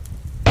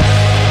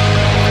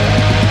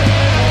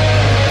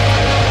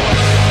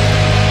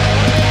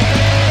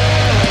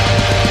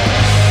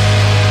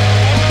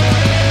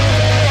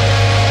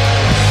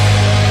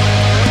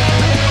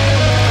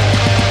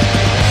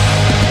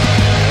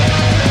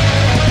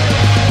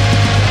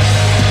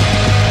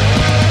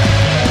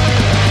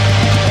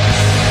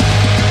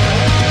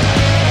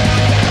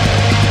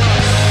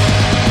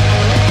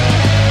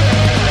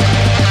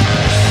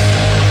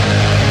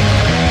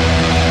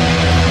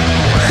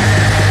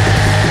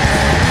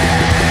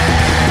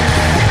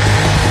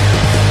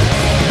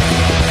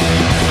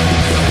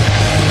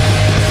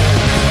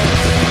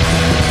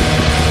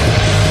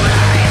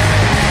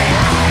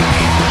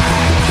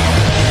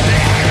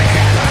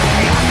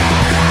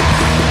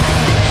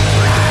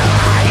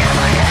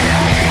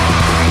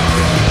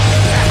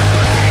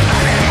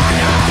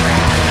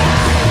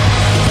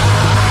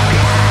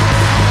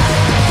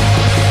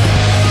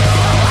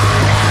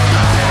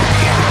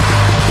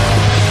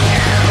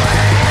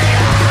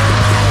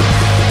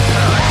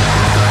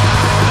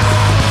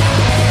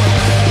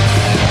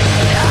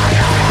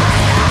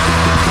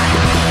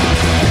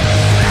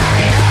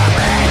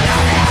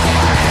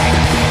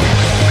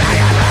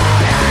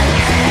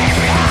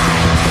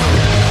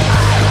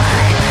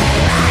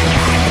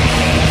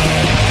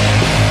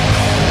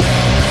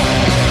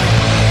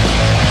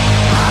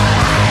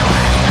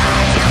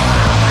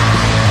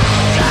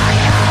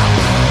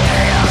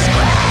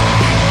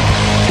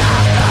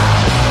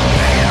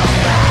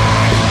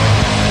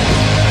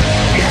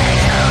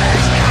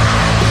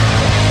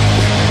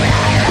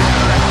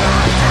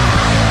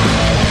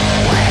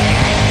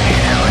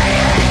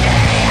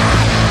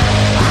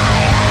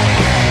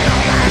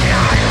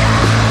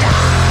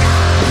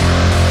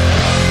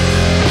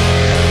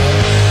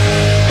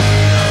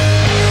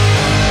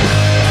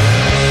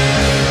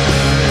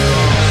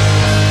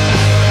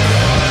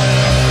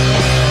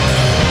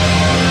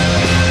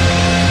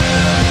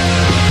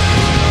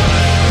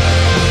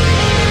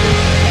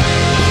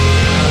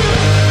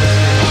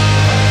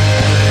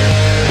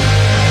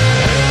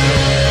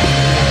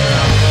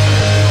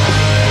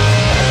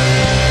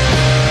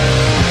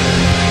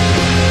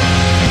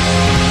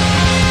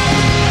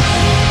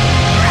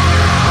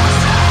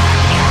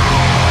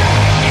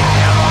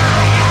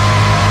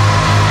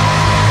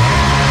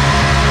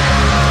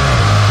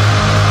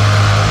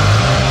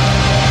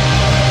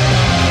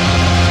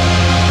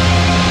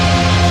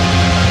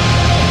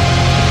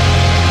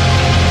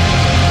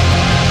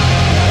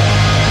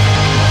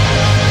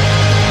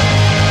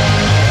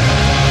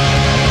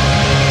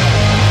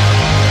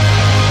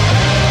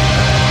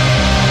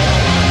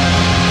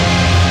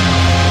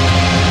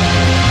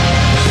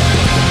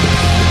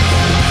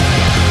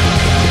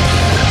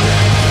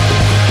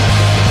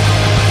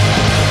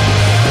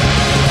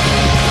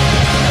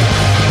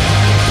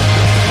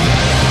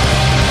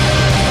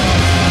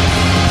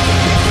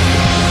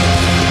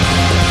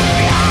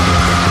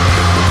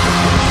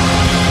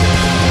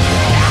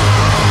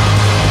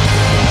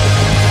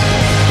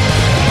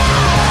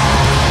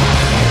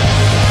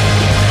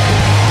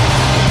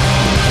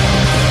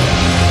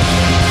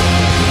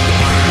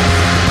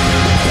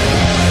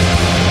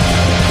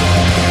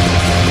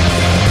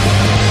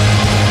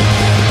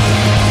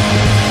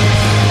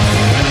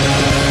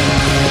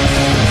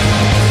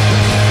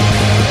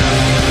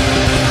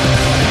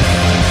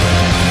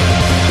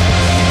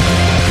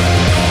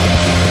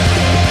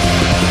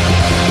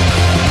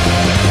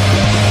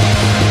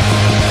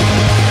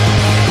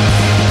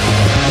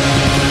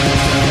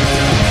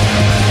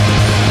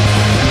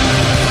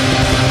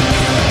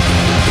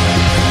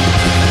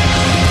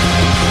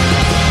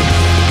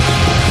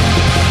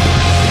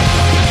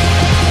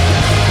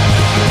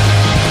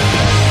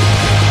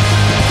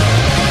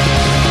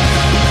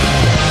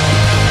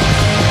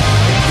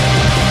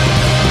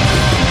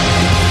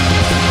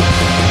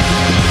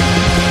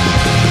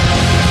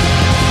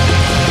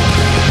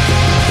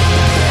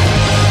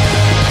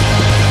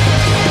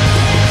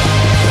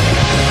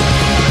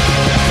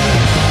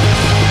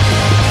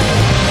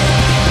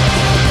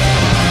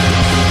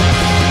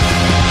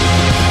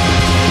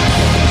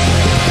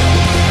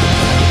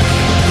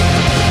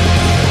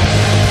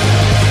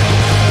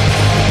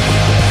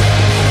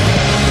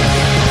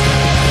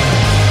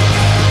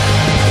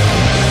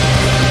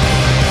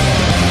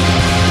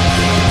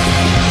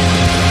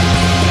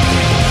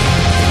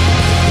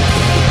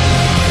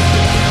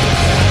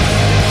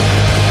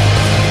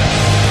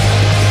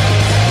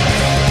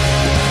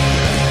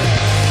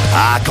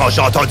 Quand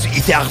j'ai entendu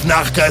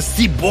Ifernark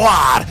si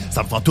boire,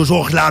 ça me fend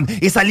toujours l'âme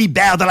et ça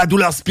libère dans la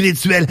douleur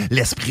spirituelle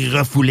l'esprit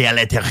refoulé à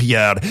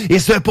l'intérieur. Et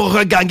ce pour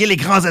regagner les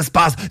grands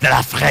espaces de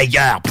la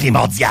frayeur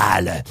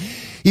primordiale.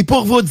 Et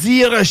pour vous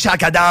dire, cher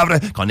cadavre,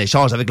 qu'en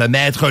échange avec le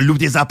maître loup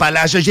des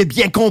Appalaches, j'ai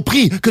bien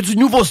compris que du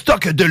nouveau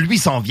stock de lui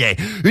s'en vient.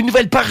 Une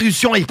nouvelle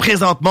parution est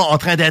présentement en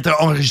train d'être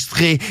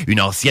enregistrée.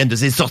 Une ancienne de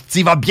ses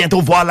sorties va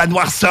bientôt voir la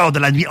noirceur de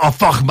la nuit en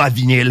format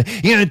vinyle.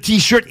 Et un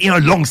t-shirt et un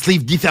long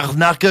sleeve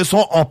d'Ifernark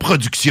sont en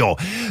production.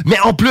 Mais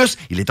en plus,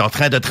 il est en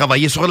train de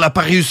travailler sur la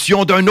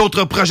parution d'un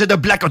autre projet de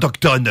black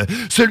autochtone.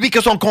 Celui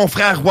que son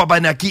confrère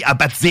Wabanaki a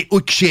baptisé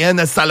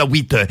Ukshéen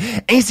Salawit.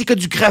 Ainsi que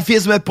du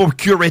graphisme pour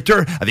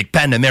Curator avec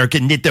Pan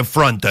American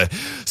Front.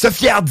 Ce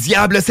fier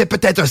diable s'est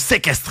peut-être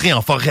séquestré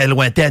en forêt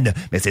lointaine,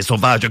 mais ses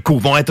sauvages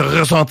coups vont être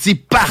ressentis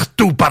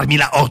partout parmi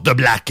la horde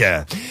black.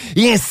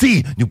 Et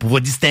ainsi, nous pouvons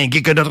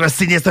distinguer que notre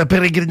sinistre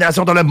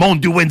pérégrination dans le monde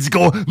du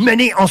Wendigo,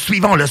 menée en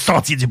suivant le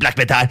sentier du black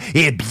metal,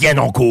 est bien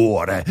en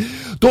cours.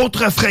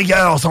 D'autres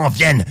frayeurs s'en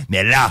viennent,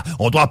 mais là,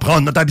 on doit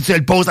prendre notre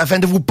habituelle pause afin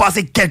de vous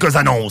passer quelques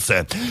annonces.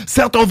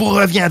 Certes, on vous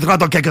reviendra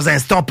dans quelques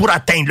instants pour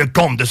atteindre le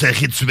comble de ce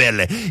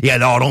rituel. Et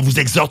alors, on vous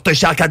exhorte,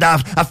 chers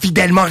cadavres, à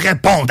fidèlement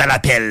répondre à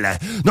l'appel.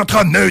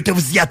 Notre meute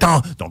vous y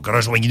attend, donc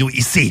rejoignez-nous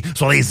ici,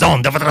 sur les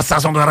ondes de votre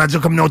station de radio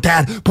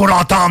communautaire, pour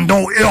entendre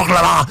nos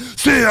hurlements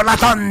sur la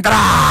toundra!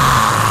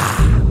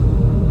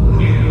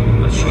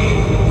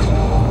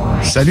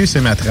 Salut,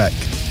 c'est Matraque.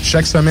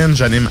 Chaque semaine,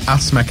 j'anime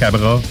Ars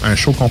Macabra, un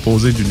show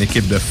composé d'une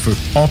équipe de feu.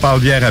 On parle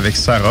bière avec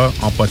Sarah,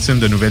 on potine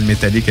de nouvelles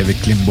métalliques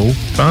avec Limbo.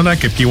 Pendant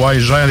que PY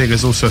gère les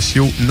réseaux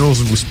sociaux, Nours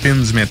vous spin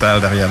du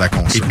métal derrière la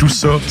console. Et tout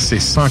ça, c'est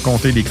sans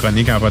compter les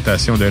chroniques en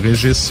rotation de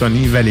Régis,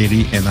 Sonny,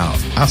 Valérie et Nard.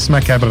 Ars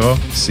Macabra,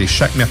 c'est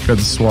chaque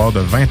mercredi soir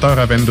de 20h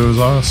à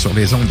 22h sur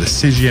les ondes de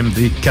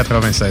CJMD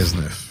 96.9.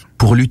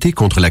 Pour lutter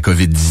contre la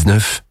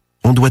COVID-19,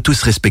 on doit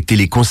tous respecter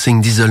les consignes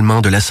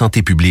d'isolement de la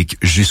santé publique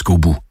jusqu'au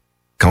bout.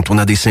 Quand on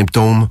a des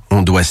symptômes,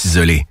 on doit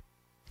s'isoler.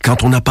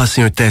 Quand on a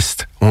passé un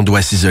test, on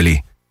doit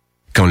s'isoler.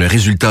 Quand le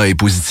résultat est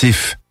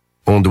positif,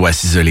 on doit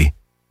s'isoler.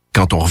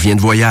 Quand on revient de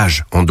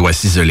voyage, on doit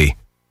s'isoler.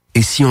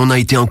 Et si on a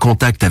été en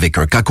contact avec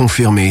un cas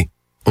confirmé,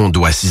 on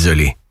doit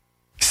s'isoler.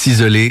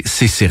 S'isoler,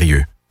 c'est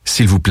sérieux.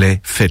 S'il vous plaît,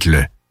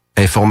 faites-le.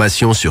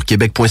 Information sur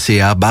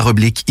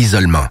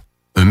québec.ca/isolement.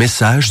 Un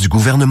message du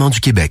gouvernement du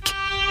Québec.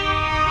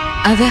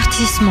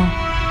 Avertissement.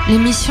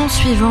 L'émission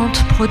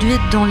suivante, produite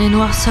dans les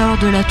noirceurs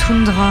de la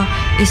toundra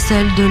et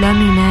celle de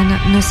l'âme humaine,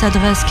 ne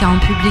s'adresse qu'à un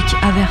public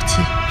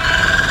averti.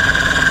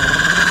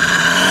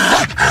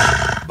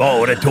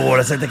 Bon retour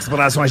à cette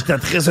exploration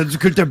agitatrice du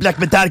culte black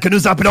metal que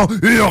nous appelons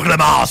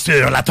Hurlement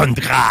sur la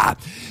toundra.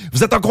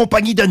 Vous êtes en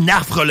compagnie de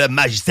Nafre, le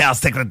magistère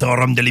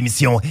secretorum de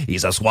l'émission. Et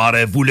ce soir,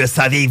 vous le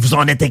savez, vous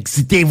en êtes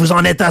excités, vous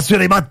en êtes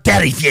assurément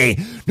terrifiés.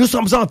 Nous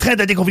sommes en train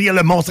de découvrir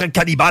le monstre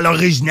cannibale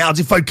originaire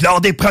du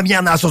folklore des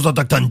Premières Nations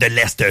autochtones de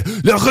l'Est.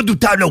 Le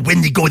redoutable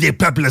Wendigo des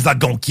peuples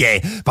algonquiens.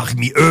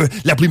 Parmi eux,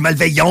 la plus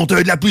malveillante,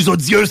 la plus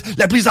odieuse,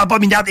 la plus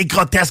abominable et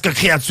grotesque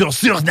créature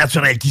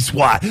surnaturelle qui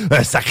soit.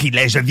 Un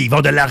sacrilège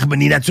vivant de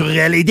l'harmonie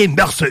naturelle et des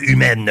mœurs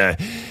humaines.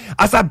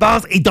 À sa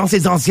base et dans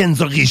ses anciennes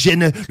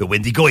origines, le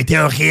Wendigo était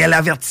un réel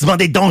avertissement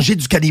des dangers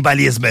du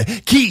cannibalisme,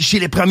 qui, chez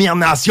les Premières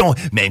Nations,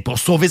 même pour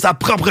sauver sa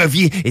propre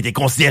vie, était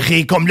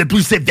considéré comme le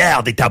plus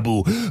sévère des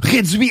tabous.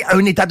 Réduit à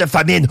un état de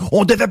famine,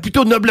 on devait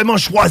plutôt noblement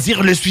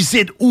choisir le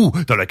suicide ou,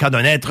 dans le cas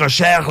d'un être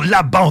cher,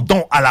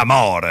 l'abandon à la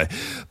mort.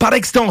 Par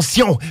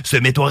extension, ce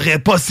mythe aurait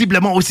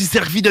possiblement aussi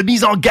servi de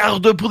mise en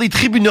garde pour les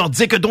tribus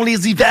nordiques dont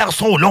les hivers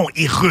sont longs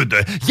et rudes,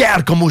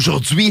 hier comme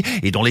aujourd'hui,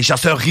 et dont les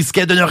chasseurs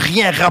risquaient de ne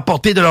rien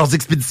rapporter de leurs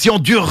expéditions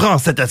durant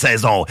cette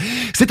saison.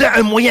 C'était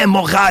un moyen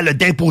moral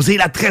d'imposer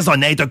la très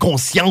honnête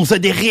conscience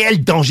des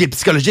réels dangers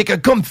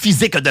psychologiques comme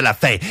physiques de la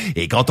faim.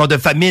 Et qu'en temps de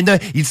famine,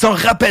 ils s'en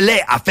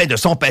rappelaient afin de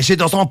s'empêcher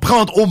de s'en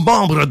prendre aux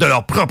membres de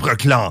leur propre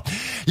clan.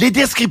 Les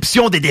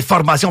descriptions des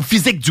déformations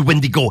physiques du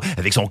Wendigo,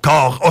 avec son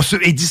corps osseux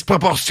et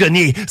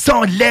disproportionné,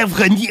 sans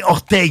lèvres ni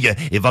orteils,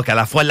 évoquent à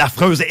la fois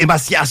l'affreuse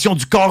émaciation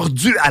du corps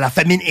due à la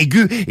famine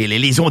aiguë et les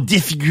lésions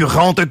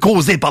défigurantes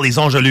causées par les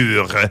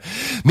engelures.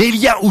 Mais il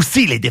y a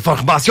aussi les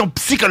déformations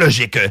psychologiques.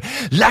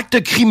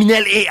 L'acte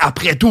criminel est,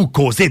 après tout,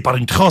 causé par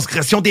une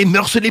transgression des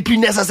mœurs les plus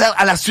nécessaires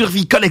à la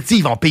survie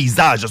collective en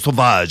paysage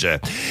sauvage.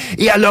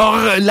 Et alors,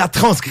 la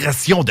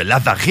transgression de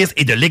l'avarice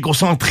et de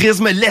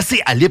l'égocentrisme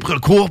laissés à libre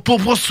cours pour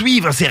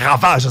poursuivre ses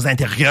ravages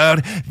intérieurs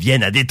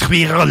viennent à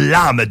détruire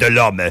l'âme de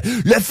l'homme.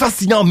 Le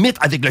fascinant mythe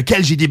avec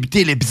lequel j'ai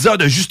débuté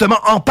l'épisode justement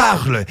en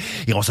parle.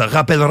 Et on se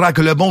rappellera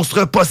que le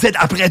monstre possède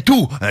après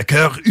tout un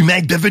cœur humain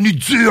devenu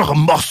dur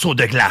morceau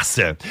de glace.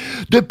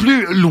 De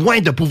plus, loin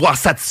de pouvoir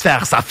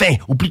satisfaire sa faim,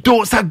 ou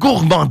plutôt sa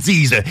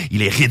gourmandise,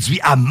 il est réduit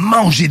à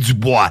manger du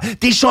bois,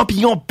 des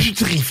champignons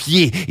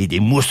putréfiés et des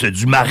mousses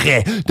du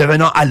marais,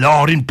 devenant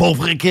alors une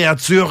pauvre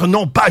créature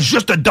non pas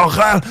juste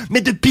d'horreur,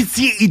 mais de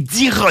pitié et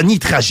d'ironie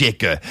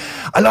tragique.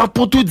 Alors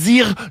pour tout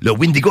dire, le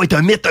Wendigo est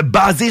un mythe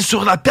basé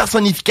sur la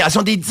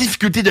personnification des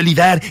difficultés de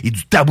l'hiver et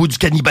du tabou du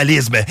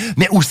cannibalisme,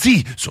 mais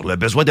aussi sur le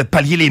besoin de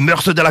pallier les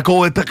mœurs de la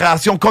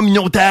coopération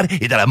communautaire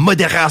et de la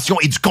modération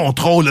et du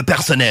contrôle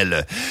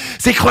personnel.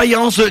 Ces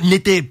croyances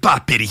n'étaient pas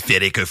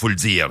périphériques, faut le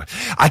dire.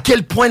 À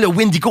quel point le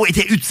Wendigo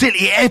était utile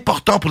et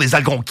important pour les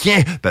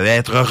Algonquiens peut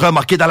être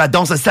remarqué dans la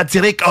danse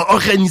satirique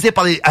organisée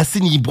par les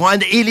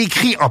Assiniboines et les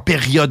cris en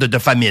période de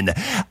famine,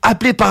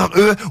 appelés par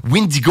eux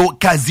Wendigo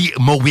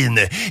Quasi-Mowin.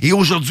 Et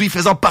aujourd'hui,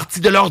 faisant partie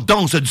de leur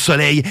danse du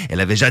soleil, elle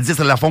avait jadis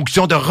la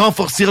fonction de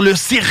renforcer le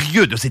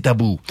sérieux de ces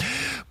tabous.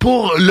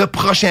 Pour le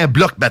prochain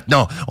bloc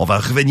maintenant, on va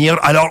revenir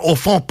alors au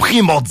fond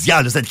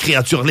primordial de cette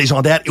créature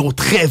légendaire et aux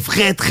très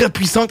vraies, très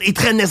puissantes et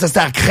très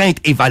nécessaires craintes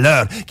et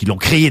valeurs qui l'ont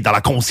créée dans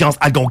la conscience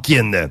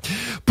algonquine.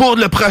 Pour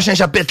le prochain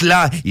chapitre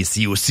là,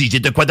 ici aussi, j'ai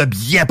de quoi de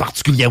bien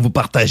particulier à vous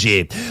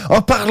partager.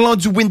 En parlant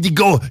du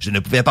Wendigo, je ne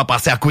pouvais pas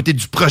passer à côté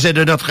du projet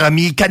de notre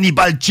ami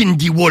cannibale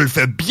Cindy Wolf,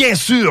 bien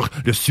sûr,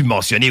 le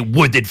submentionné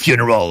Wooded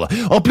Funeral.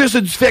 En plus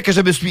du fait que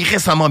je me suis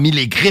récemment mis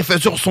les griffes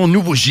sur son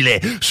nouveau gilet,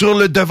 sur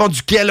le devant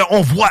duquel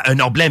on voit un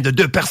emblème de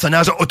 2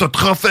 personnages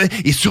autotrophes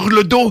et sur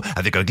le dos,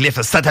 avec un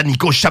glyphe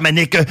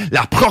satanico-chamanique,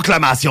 la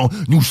proclamation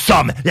 « Nous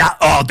sommes la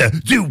horde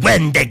du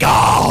Wendigo ».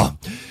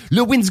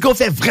 Le Wendigo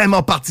fait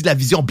vraiment partie de la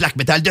vision black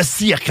metal de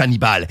Sir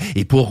Cannibal.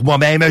 Et pour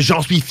moi-même,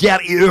 j'en suis fier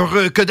et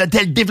heureux que de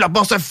tels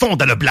développements se font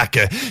dans le black.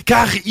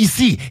 Car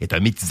ici est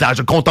un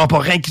métissage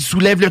contemporain qui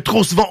soulève le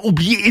trop souvent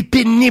oublié et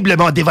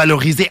péniblement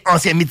dévalorisé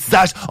ancien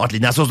métissage entre les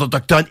nations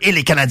autochtones et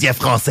les Canadiens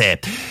français.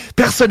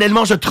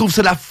 Personnellement, je trouve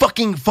cela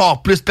fucking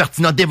fort plus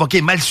pertinent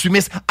d'évoquer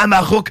Malsumis,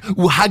 Amaruk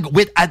ou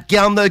Hagwit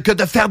Atgan que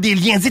de faire des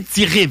liens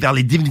étirés vers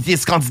les divinités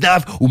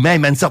scandinaves ou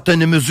même à une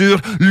certaine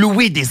mesure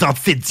louer des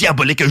entités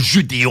diaboliques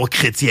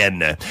judéo-chrétiennes.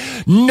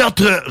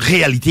 Notre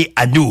réalité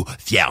à nous,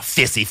 fiers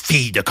fils et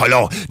filles de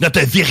colons,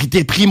 notre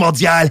vérité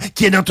primordiale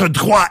qui est notre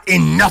droit et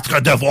notre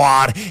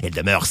devoir, elle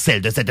demeure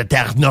celle de cette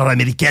terre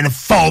nord-américaine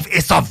fauve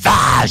et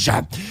sauvage.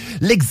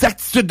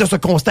 L'exactitude de ce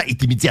constat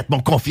est immédiatement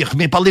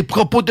confirmée par les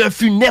propos d'un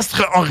funeste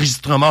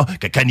enregistrement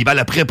que Cannibal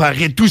a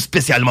préparé tout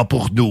spécialement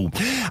pour nous.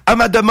 À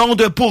ma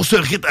demande pour ce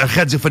rite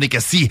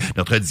radiophonique-ci,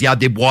 notre diable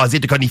déboisé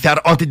de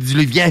conifères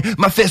antédiluviens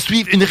m'a fait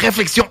suivre une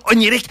réflexion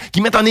onirique qui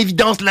met en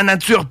évidence la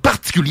nature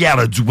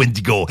particulière du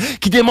Wendigo,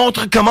 qui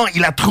démontre comment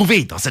il a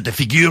trouvé dans cette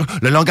figure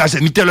le langage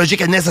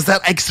mythologique nécessaire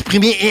à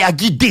exprimer et à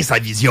guider sa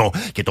vision,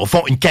 qui est au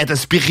fond une quête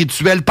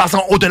spirituelle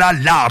passant au-delà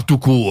l'art tout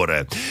court.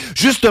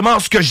 Justement,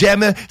 ce que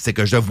j'aime, c'est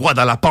que je vois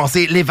dans la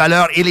pensée, les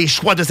valeurs et les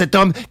choix de cet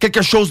homme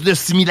quelque chose de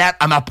similaire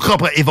à ma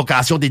propre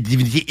évocation des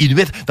divinités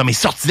inuites dans mes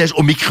sortilèges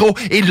au micro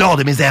et lors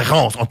de mes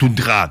errances en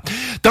toundra.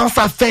 Dans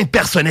sa fin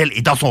personnelle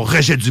et dans son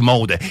rejet du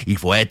monde, il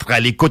faut être à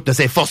l'écoute de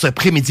ces forces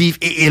primitives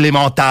et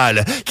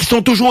élémentales, qui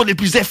sont toujours les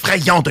plus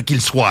effrayantes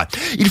qu'ils soient.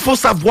 Il faut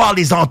savoir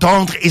les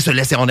entendre et se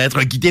laisser en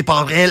être guidé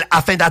par elles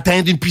afin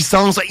d'atteindre une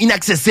puissance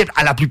inaccessible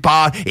à la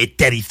plupart et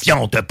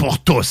terrifiante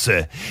pour tous.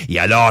 Et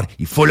alors,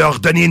 il faut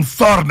leur donner une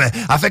forme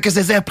afin que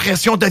ces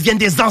impressions deviennent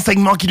des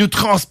enseignements qui nous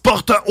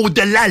transportent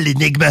au-delà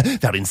l'énigme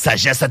vers une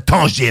sagesse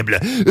tangible,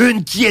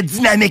 une qui est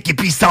dynamique et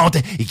puissante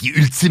et qui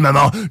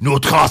ultimement nous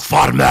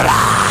transformera.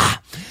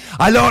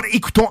 Alors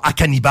écoutons à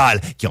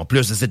Cannibal, qui en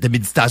plus de cette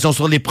méditation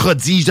sur les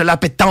prodiges de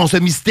l'appétence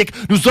mystique,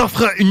 nous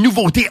offre une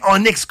nouveauté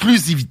en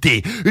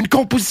exclusivité, une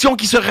composition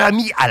qui sera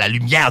mise à la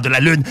lumière de la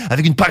lune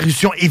avec une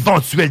parution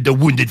éventuelle de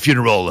Wounded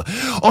Funeral.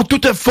 En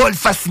toute folle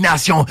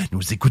fascination,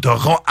 nous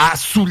écouterons à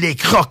Sous les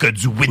crocs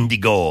du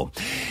Wendigo.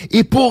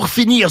 Et pour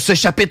finir ce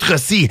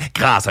chapitre-ci,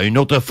 grâce à une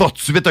autre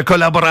fortuite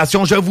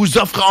collaboration, je vous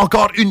offre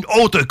encore une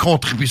autre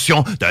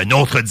contribution d'un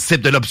autre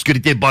disciple de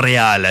l'obscurité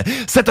boréale.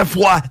 Cette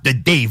fois de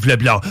Dave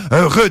Leblanc,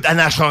 un rude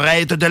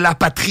anachorète de la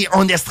patrie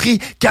en Estrie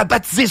qui a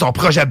baptisé son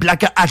projet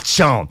Black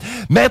Hatchan.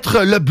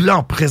 Maître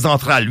Leblanc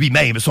présentera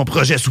lui-même son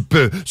projet sous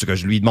peu, ce que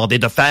je lui demandais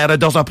de faire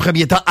dans un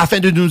premier temps afin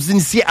de nous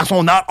initier à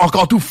son art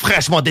encore tout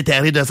fraîchement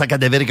déterré de sa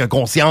cadavérique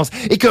conscience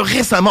et que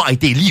récemment a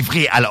été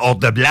livré à la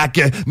Horde Black,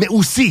 mais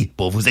aussi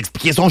pour vous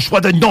expliquer son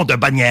choix de nom de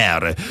bannière.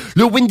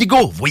 Le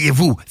Wendigo,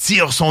 voyez-vous,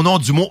 tire son nom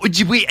du mot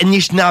Ojibwe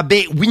Anishinaabe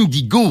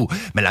Wendigo,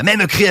 mais la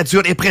même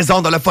créature est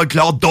présente dans le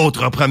folklore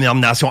d'autres Premières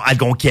Nations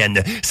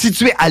algonquiennes,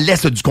 situées à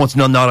l'est du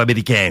continent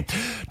nord-américain.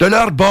 De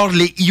leur bord,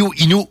 les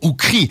Iou-Inu ou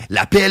Cri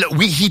l'appellent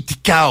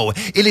Wihitikao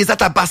et les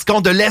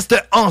Athabascans de l'Est,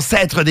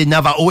 ancêtres des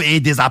Navajos et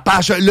des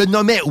Apaches, le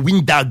nommaient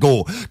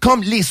Windago,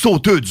 comme les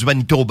Sauteux du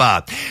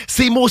Manitoba.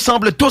 Ces mots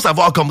semblent tous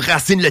avoir comme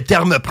racine le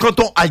terme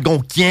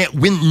proto-algonquien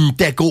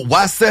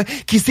Winteko-Was,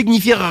 qui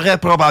signifierait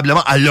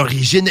probablement à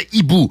l'origine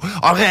hibou,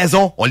 en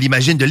raison, on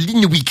l'imagine, de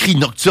l'inouï-cri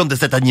nocturne de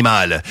cet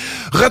animal.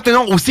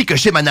 Retenons aussi que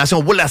chez ma nation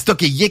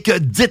Wolastoq et Yik,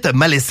 dite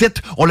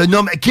malécite, on le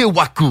nomme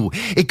Kewaku,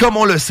 et comme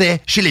on le le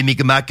sait, chez les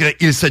Mi'kmaq,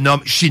 ils se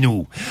nomment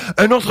Chinous.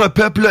 Un autre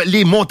peuple,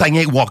 les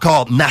Montagnais ou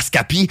encore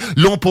Naskapi,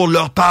 l'ont pour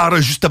leur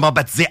part justement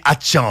baptisé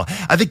Atchan,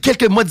 avec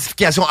quelques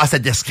modifications à sa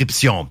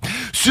description.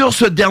 Sur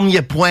ce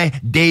dernier point,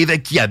 Dave,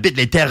 qui habite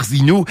les terres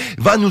Innu,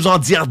 va nous en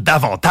dire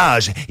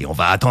davantage, et on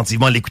va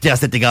attentivement l'écouter à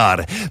cet égard.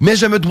 Mais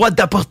je me dois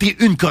d'apporter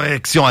une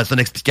correction à son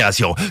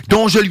explication,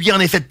 dont je lui en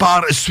ai fait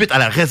part suite à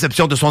la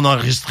réception de son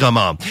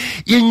enregistrement.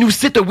 Il nous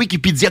cite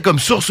Wikipédia comme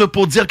source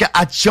pour dire que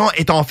Atchan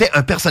est en fait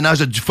un personnage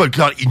du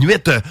folklore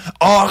inuit.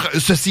 Or,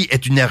 ceci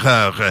est une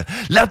erreur.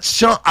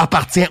 L'Atchan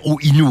appartient aux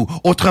Innu,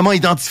 autrement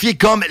identifiés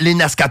comme les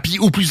Naskapi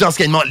ou plus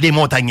anciennement les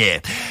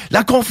Montagnais.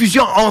 La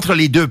confusion entre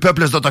les deux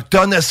peuples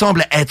autochtones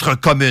semble être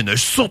commune,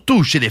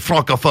 surtout chez les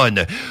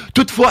francophones.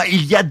 Toutefois,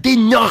 il y a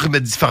d'énormes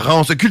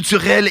différences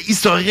culturelles,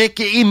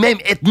 historiques et même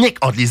ethniques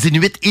entre les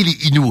Inuits et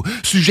les Innu,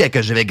 sujet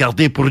que je vais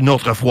garder pour une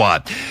autre fois.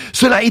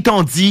 Cela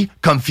étant dit,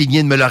 comme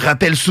Finian me le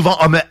rappelle souvent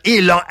en me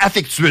hélant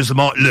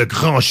affectueusement le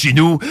grand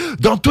Chinou,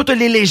 dans toutes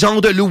les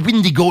légendes, le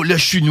Windigo, le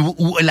Chinou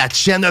ou la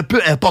Chienne,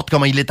 peu importe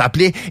comment il est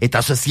appelé, est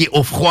associé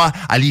au froid,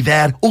 à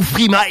l'hiver, au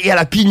frimas et à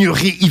la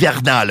pénurie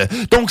hivernale.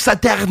 Donc sa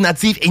terre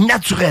native est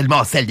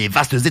naturellement celle des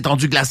vastes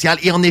étendues glaciales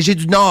et enneigées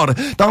du nord,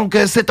 donc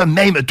cette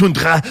même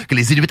toundra que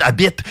les Inuits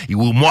habitent et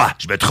où moi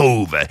je me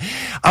trouve.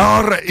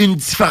 Or, une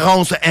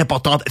différence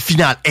importante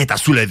finale est à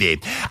soulever.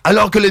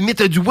 Alors que le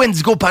mythe du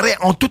Wendigo paraît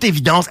en toute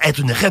évidence être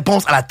une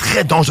réponse à la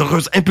très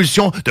dangereuse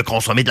impulsion de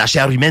consommer de la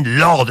chair humaine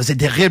lors de ces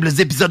terribles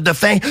épisodes de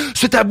faim,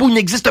 ce tabou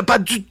n'existe pas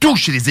du tout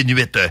chez les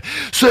Inuits.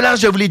 Cela,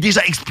 je vous l'ai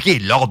déjà expliqué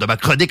lors de ma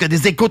chronique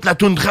des écoutes la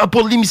toundra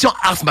pour l'émission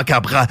Ars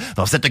Macabra,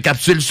 dans cette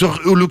capsule sur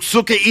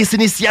Uluksuk et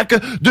Sénésiak,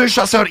 deux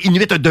chasseurs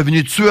inuits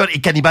devenus tueurs et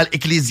cannibales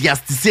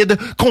ecclésiasticides,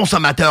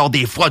 consommateurs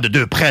des foies de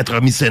deux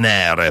prêtres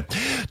missionnaires.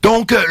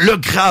 Donc, le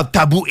grave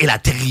tabou et la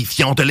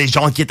terrifiante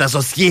légende qui est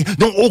associée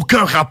n'ont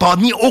aucun rapport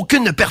ni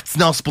aucune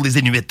pertinence pour les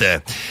Inuits.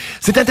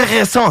 C'est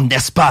intéressant,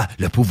 n'est-ce pas,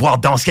 le pouvoir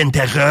d'ancienne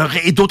terreur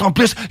et d'autant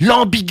plus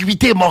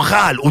l'ambiguïté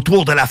morale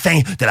autour de la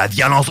faim, de la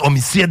violence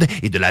homicide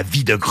et de la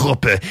vie de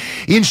groupe.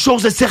 Et une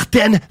chose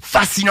certaine,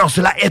 fascinant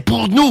cela est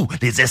pour nous,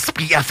 les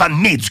esprits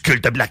affamés du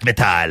culte black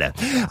metal.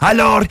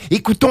 Alors,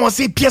 écoutons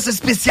ces pièces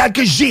spéciales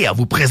que j'ai à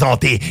vous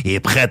présenter et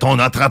prêtons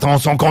notre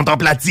attention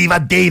contemplative à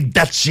Dave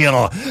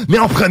Datchian. Mais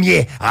en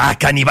premier, à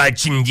Cannibal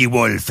Chindy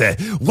Wolf.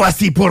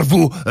 Voici pour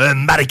vous un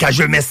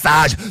marécageux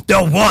message de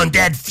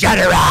Wounded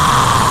Funeral.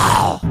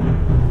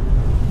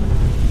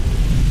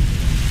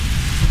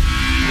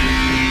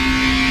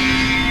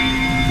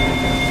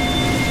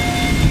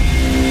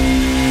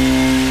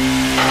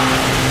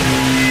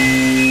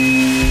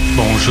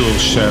 Bonjour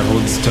chers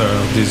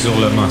auditeurs des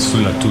hurlements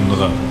sous la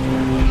toundra.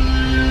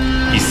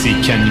 Ici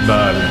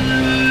Cannibal.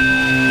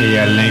 Et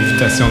à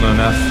l'invitation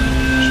d'Onaf,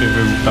 je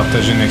veux vous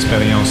partager une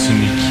expérience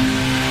unique.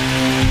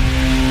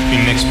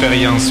 Une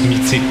expérience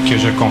mythique que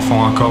je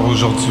confonds encore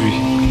aujourd'hui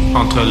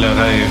entre le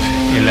rêve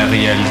et la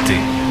réalité.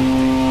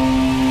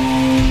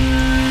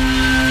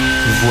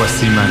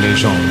 Voici ma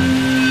légende.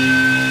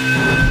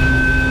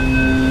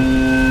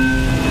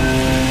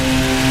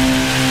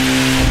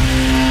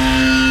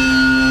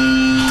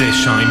 Des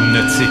chants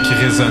hypnotiques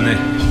résonnaient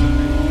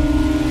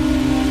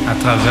à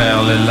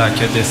travers le lac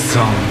des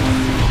Cendres.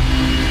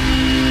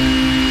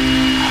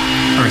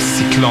 Un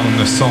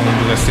cyclone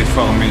sombre s'est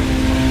formé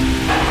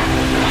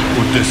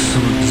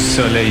au-dessous du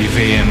soleil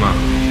véhément.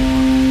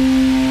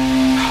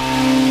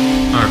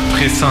 Un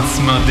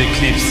pressentiment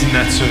d'éclipse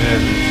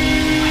naturelle,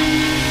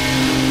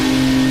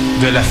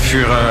 de la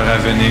fureur à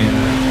venir.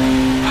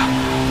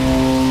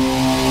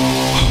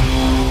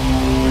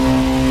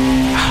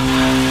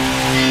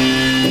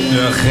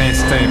 Leur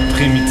instinct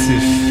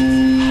primitif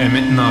est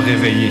maintenant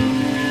réveillé.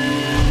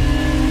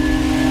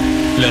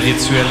 Le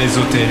rituel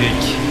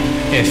ésotérique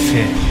est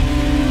fait.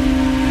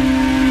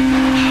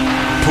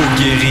 Peau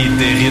guérie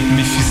des rites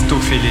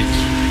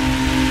méphistophéliques,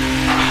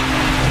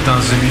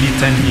 dans une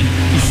litanie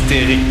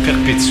hystérique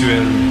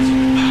perpétuelle,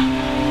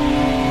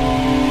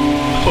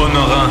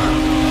 honorant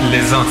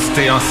les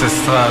entités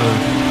ancestrales,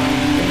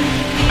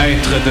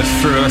 êtres de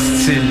feu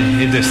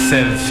hostile et de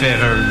sève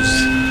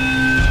féreuse.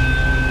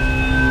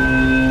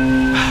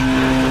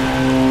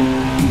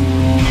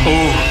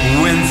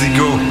 Ô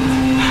Wendigo,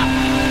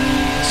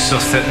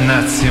 sur cette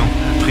nation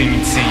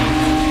primitive,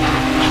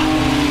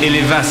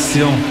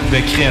 élévation de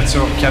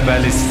créatures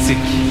cabalistiques,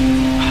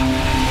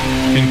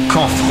 une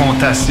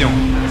confrontation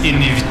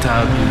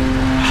inévitable,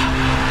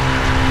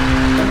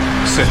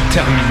 se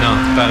terminant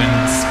par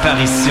une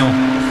disparition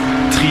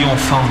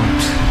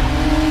triomphante,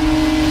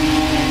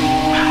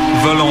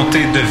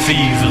 volonté de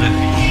vivre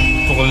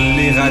pour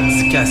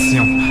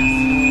l'éradication,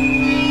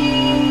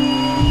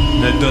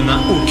 ne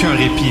donnant aucun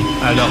répit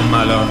à leur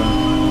malheur.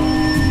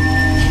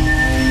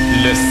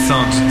 Le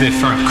sang du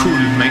défunt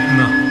coule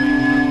maintenant.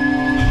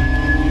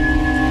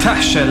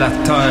 Tâche à la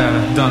terre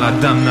dans la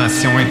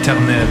damnation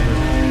éternelle.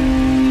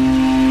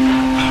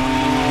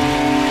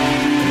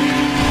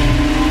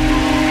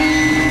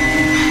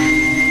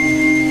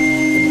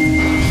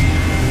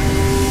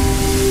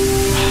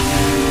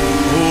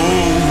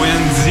 Oh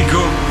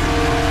Wendigo,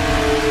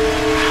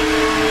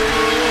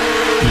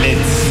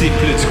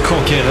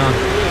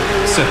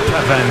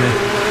 pavanées.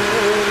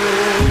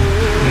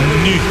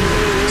 Nus,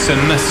 se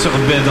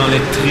masturbaient dans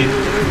les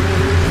tripes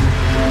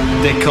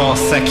des corps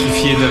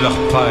sacrifiés de leur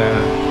père.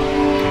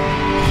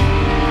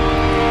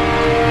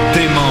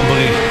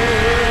 Démembrés,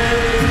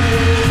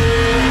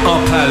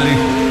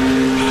 empalés,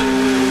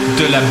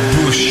 de la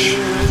bouche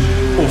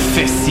aux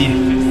fessiers.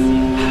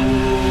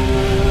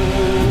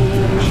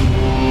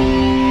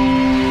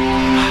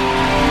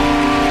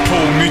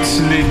 Peau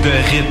mutilée de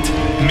rites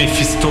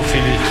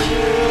méphistophéliques.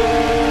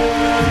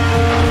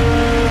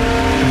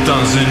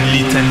 Dans une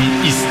litanie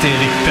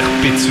hystérique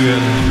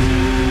perpétuelle.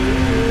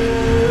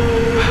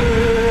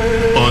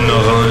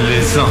 Honorant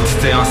les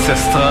entités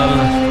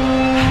ancestrales.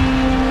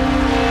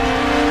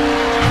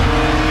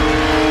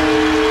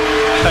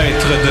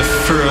 Êtres de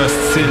feu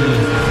hostile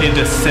et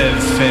de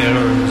sève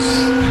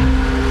ferreuse.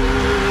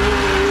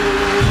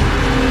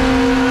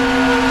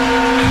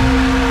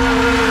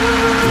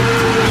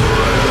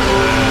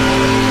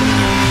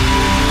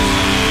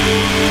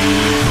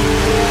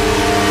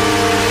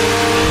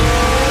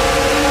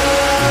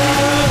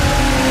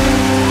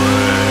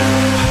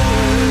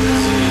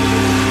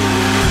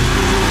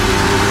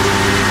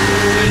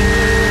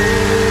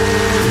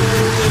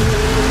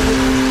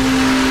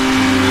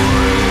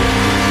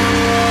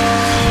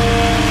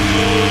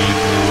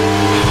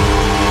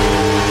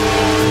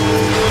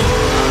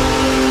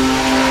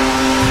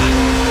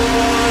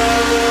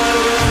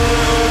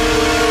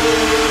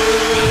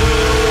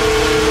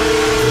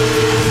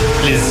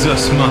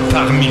 Ossements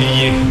par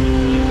milliers,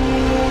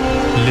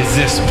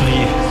 les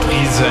esprits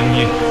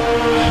prisonniers,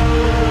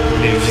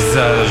 les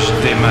visages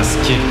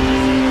démasqués.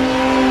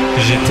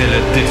 J'étais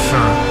le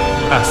défunt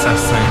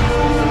assassin.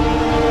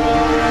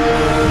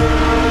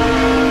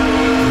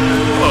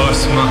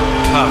 Ossements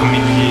par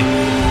milliers,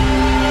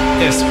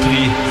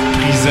 esprits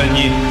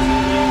prisonniers,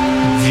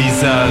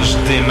 visages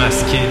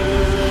démasqués.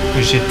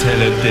 J'étais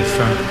le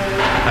défunt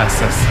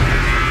assassin.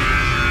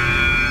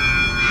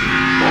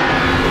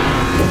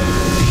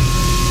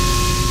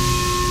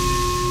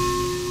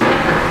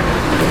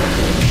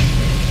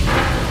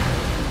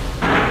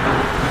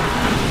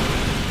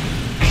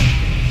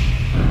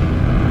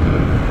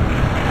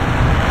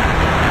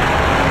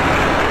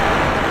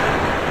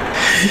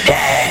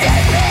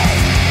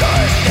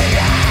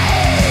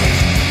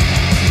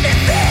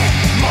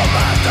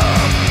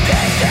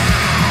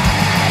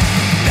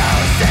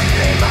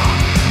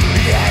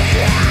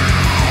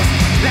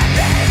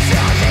 La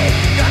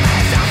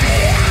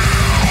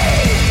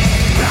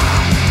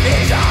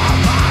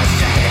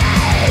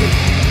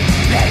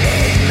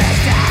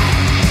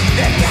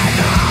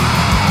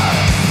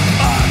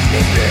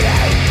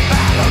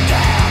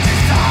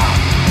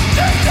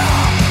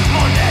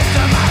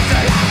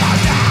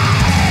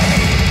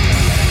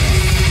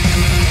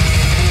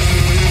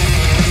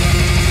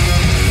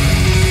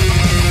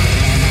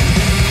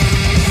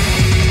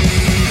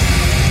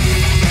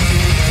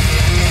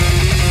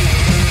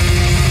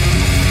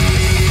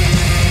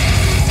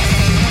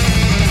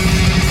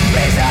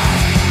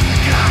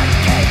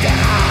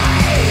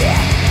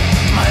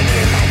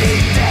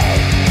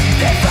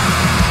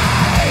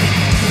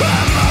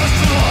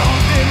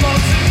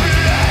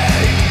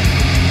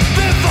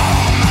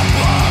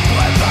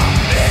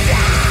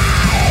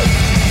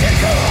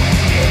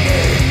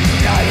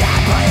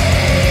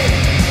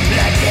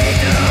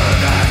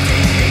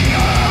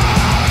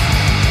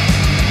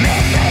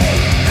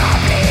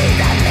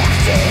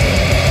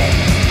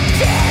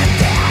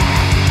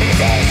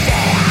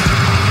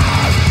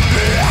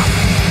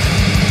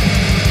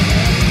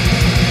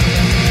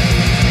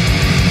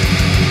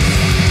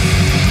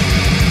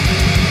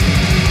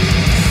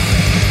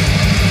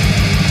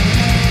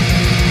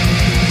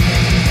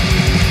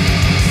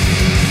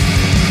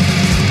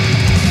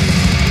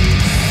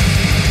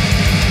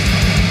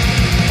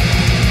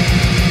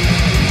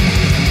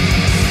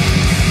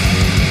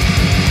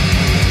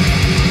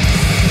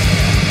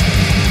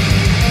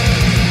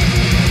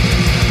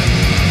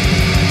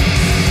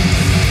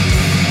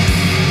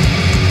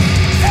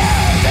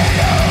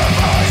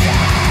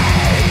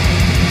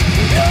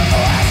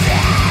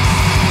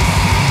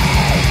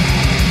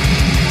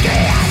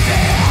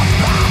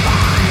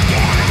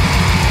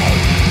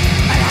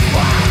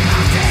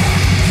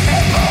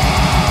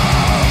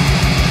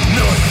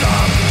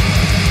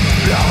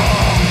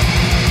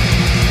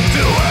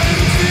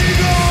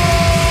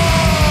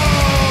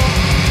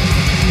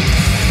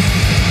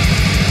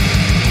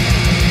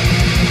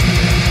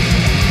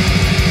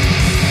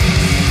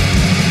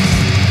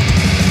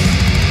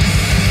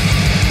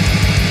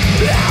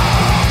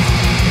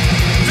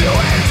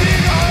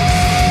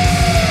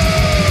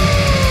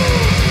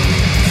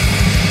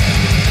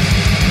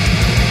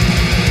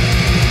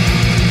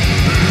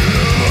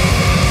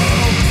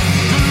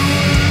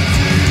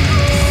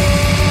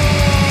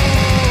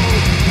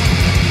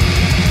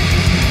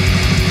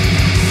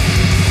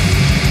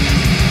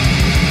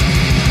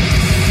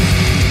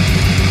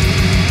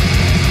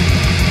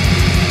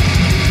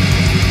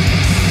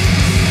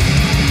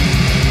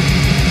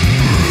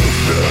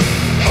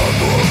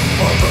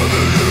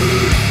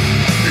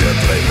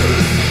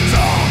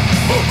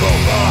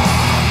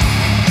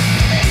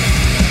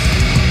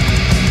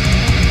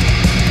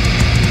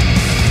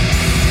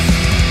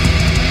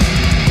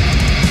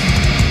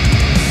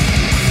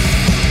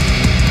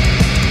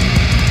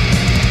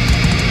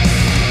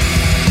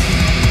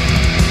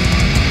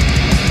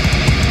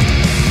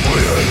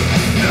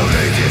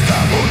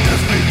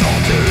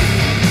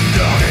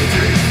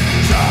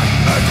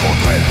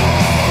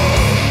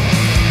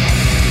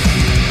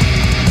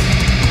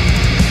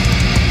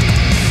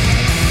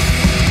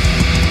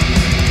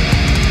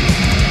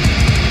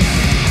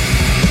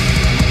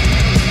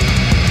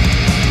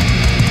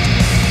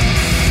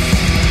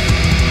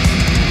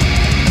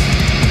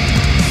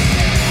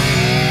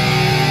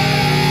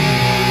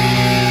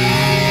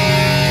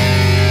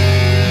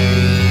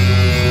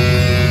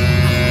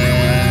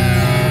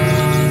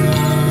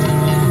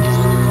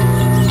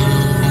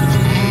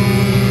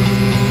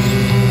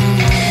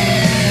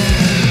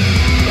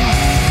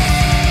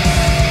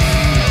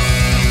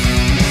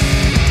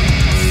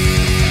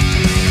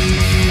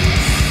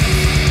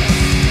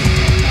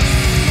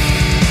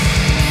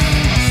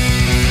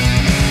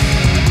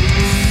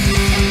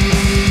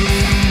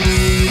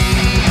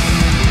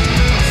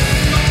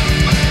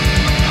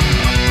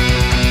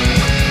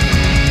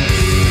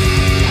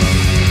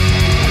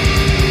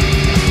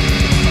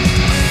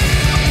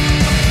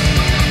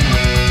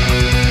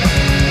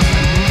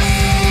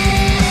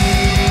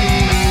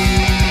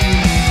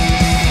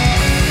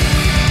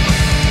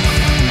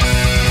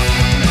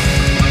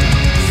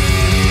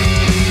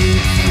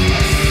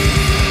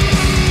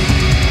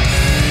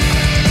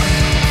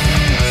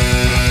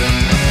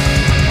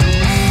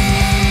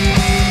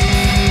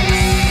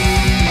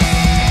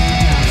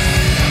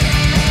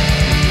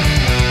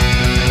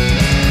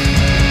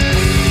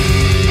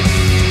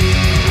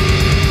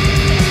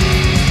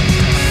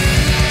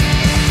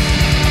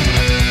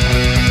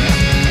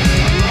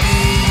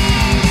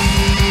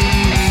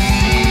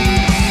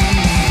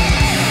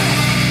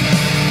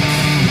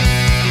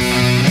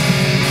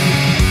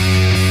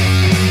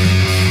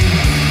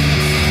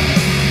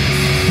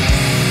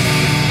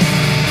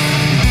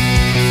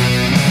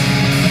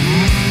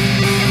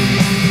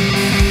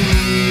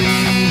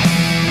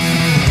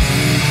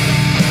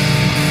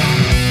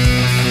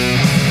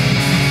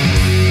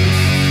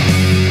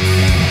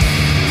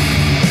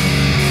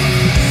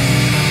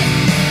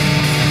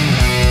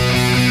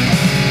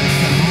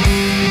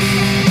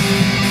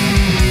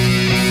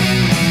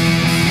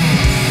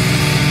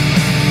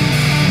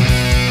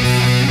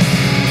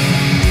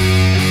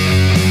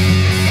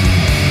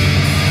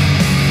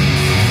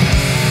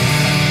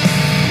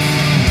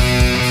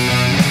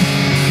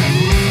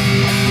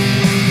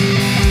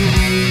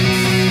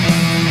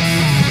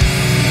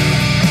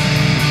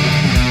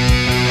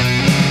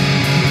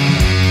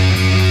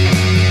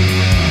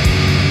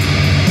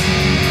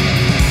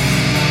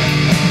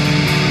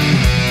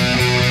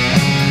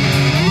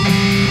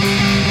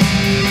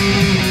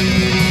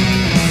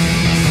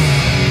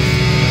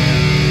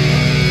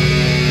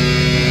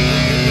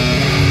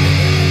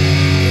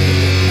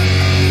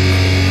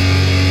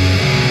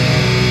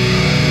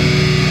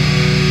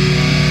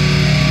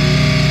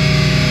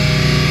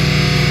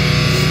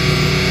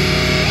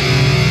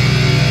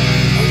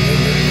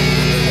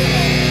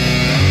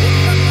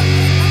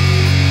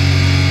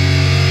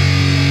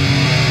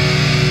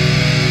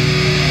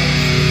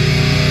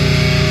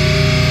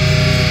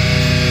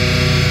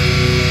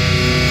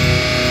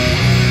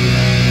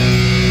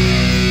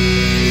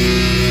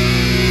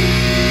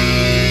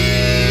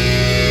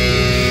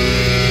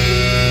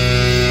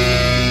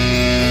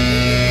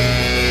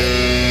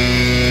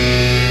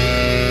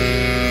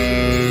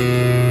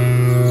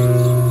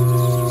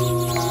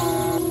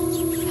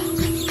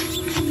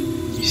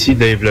Ici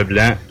Dave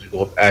Leblanc du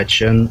groupe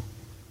Hatchen,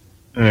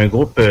 un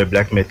groupe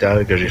black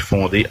metal que j'ai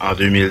fondé en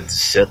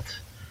 2017.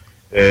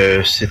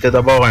 C'était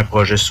d'abord un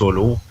projet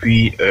solo,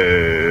 puis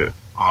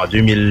en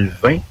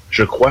 2020,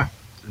 je crois,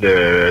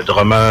 le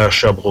drummer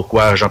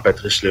sherbrookois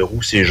Jean-Patrice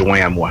Leroux s'est joint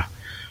à moi.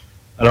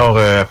 Alors,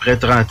 après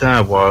 30 ans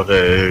avoir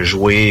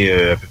joué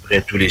à peu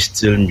près tous les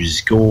styles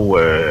musicaux,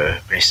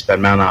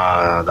 principalement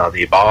dans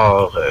des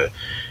bars,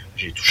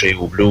 j'ai touché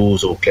au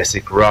blues, au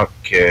classic rock,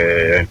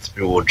 un petit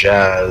peu au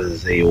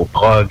jazz et au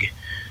prog.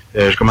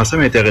 Je commençais à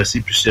m'intéresser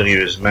plus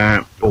sérieusement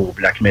au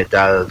black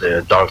metal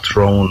de Dark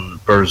Throne,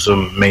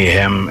 Burzum,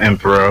 Mayhem,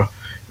 Emperor,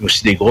 mais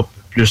aussi des groupes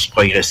plus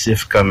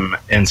progressifs comme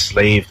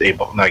Enslaved et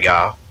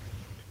Bornagar.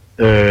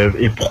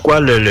 Et pourquoi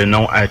le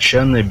nom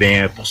Hatchen? Eh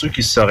bien, pour ceux qui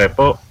ne sauraient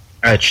pas,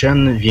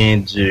 Hatchen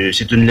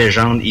c'est une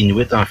légende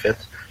inuite en fait.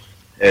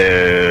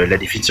 La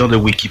définition de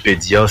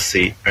Wikipédia,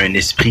 c'est un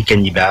esprit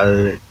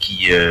cannibale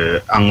qui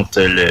hante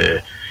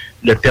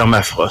le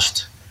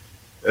permafrost.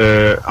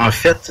 En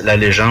fait, la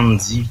légende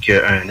dit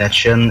qu'un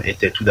Hatchen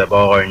était tout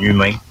d'abord un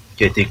humain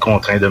qui a été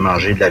contraint de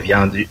manger de la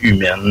viande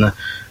humaine,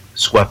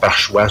 soit par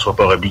choix, soit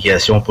par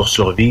obligation pour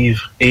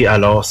survivre, et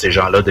alors ces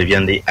gens-là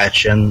deviennent des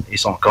Hatchen et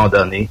sont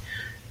condamnés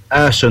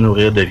à se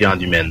nourrir de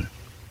viande humaine.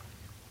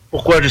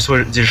 Pourquoi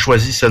j'ai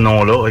choisi ce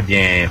nom-là? Eh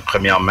bien,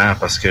 premièrement,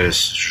 parce que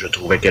je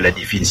trouvais que la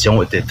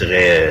définition était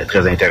très,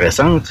 très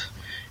intéressante.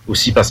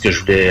 Aussi parce que je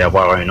voulais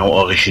avoir un nom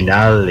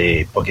original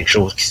et pas quelque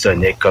chose qui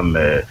sonnait comme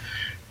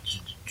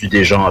du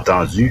déjà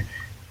entendu.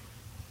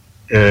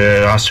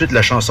 Ensuite,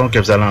 la chanson que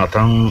vous allez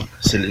entendre,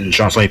 c'est une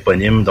chanson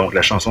éponyme. Donc,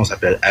 la chanson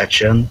s'appelle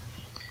Hatchen.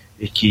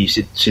 Et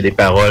c'est des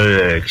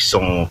paroles qui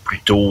sont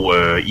plutôt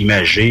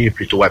imagées,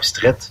 plutôt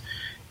abstraites.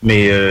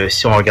 Mais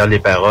si on regarde les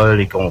paroles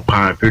et qu'on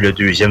prend un peu le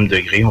deuxième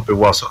degré, on peut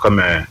voir ça comme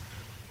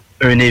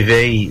un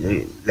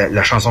éveil.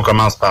 La chanson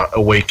commence par «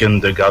 Awaken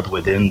the God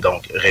Within »,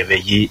 donc «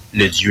 réveiller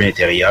le Dieu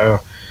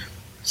intérieur ».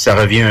 Ça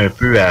revient un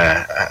peu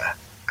à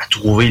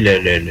trouver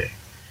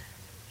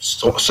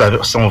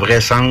son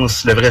vrai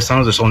sens, le vrai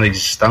sens de son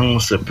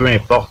existence, peu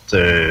importe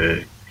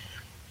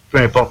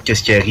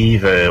qu'est-ce qui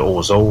arrive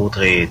aux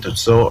autres et tout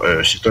ça.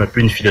 C'est un peu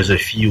une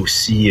philosophie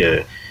aussi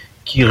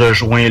qui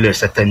rejoint le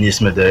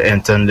satanisme de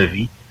Anton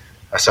LaVey,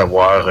 à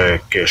savoir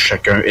que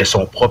chacun est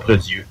son propre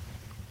Dieu.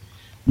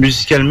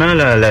 Musicalement,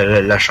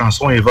 la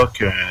chanson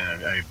évoque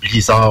un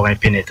blizzard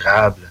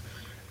impénétrable,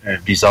 un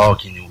blizzard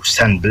qui nous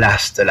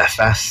sandblaste la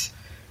face.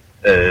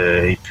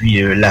 Et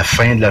puis la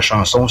fin de la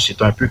chanson,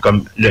 c'est un peu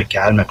comme le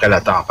calme après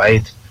la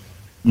tempête,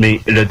 mais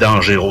le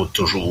danger rôde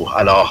toujours.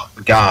 Alors,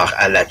 gare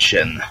à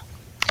l'Hatchen.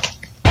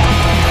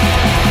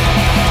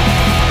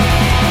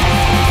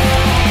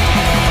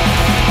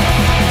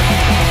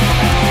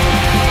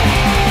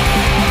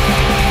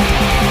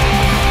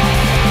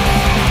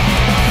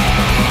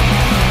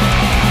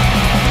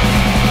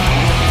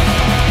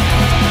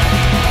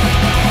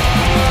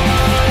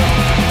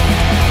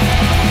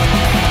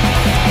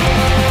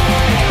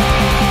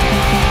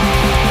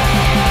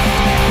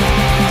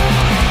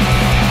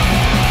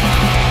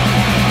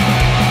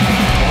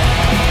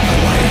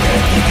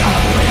 Awaken the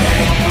God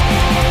within.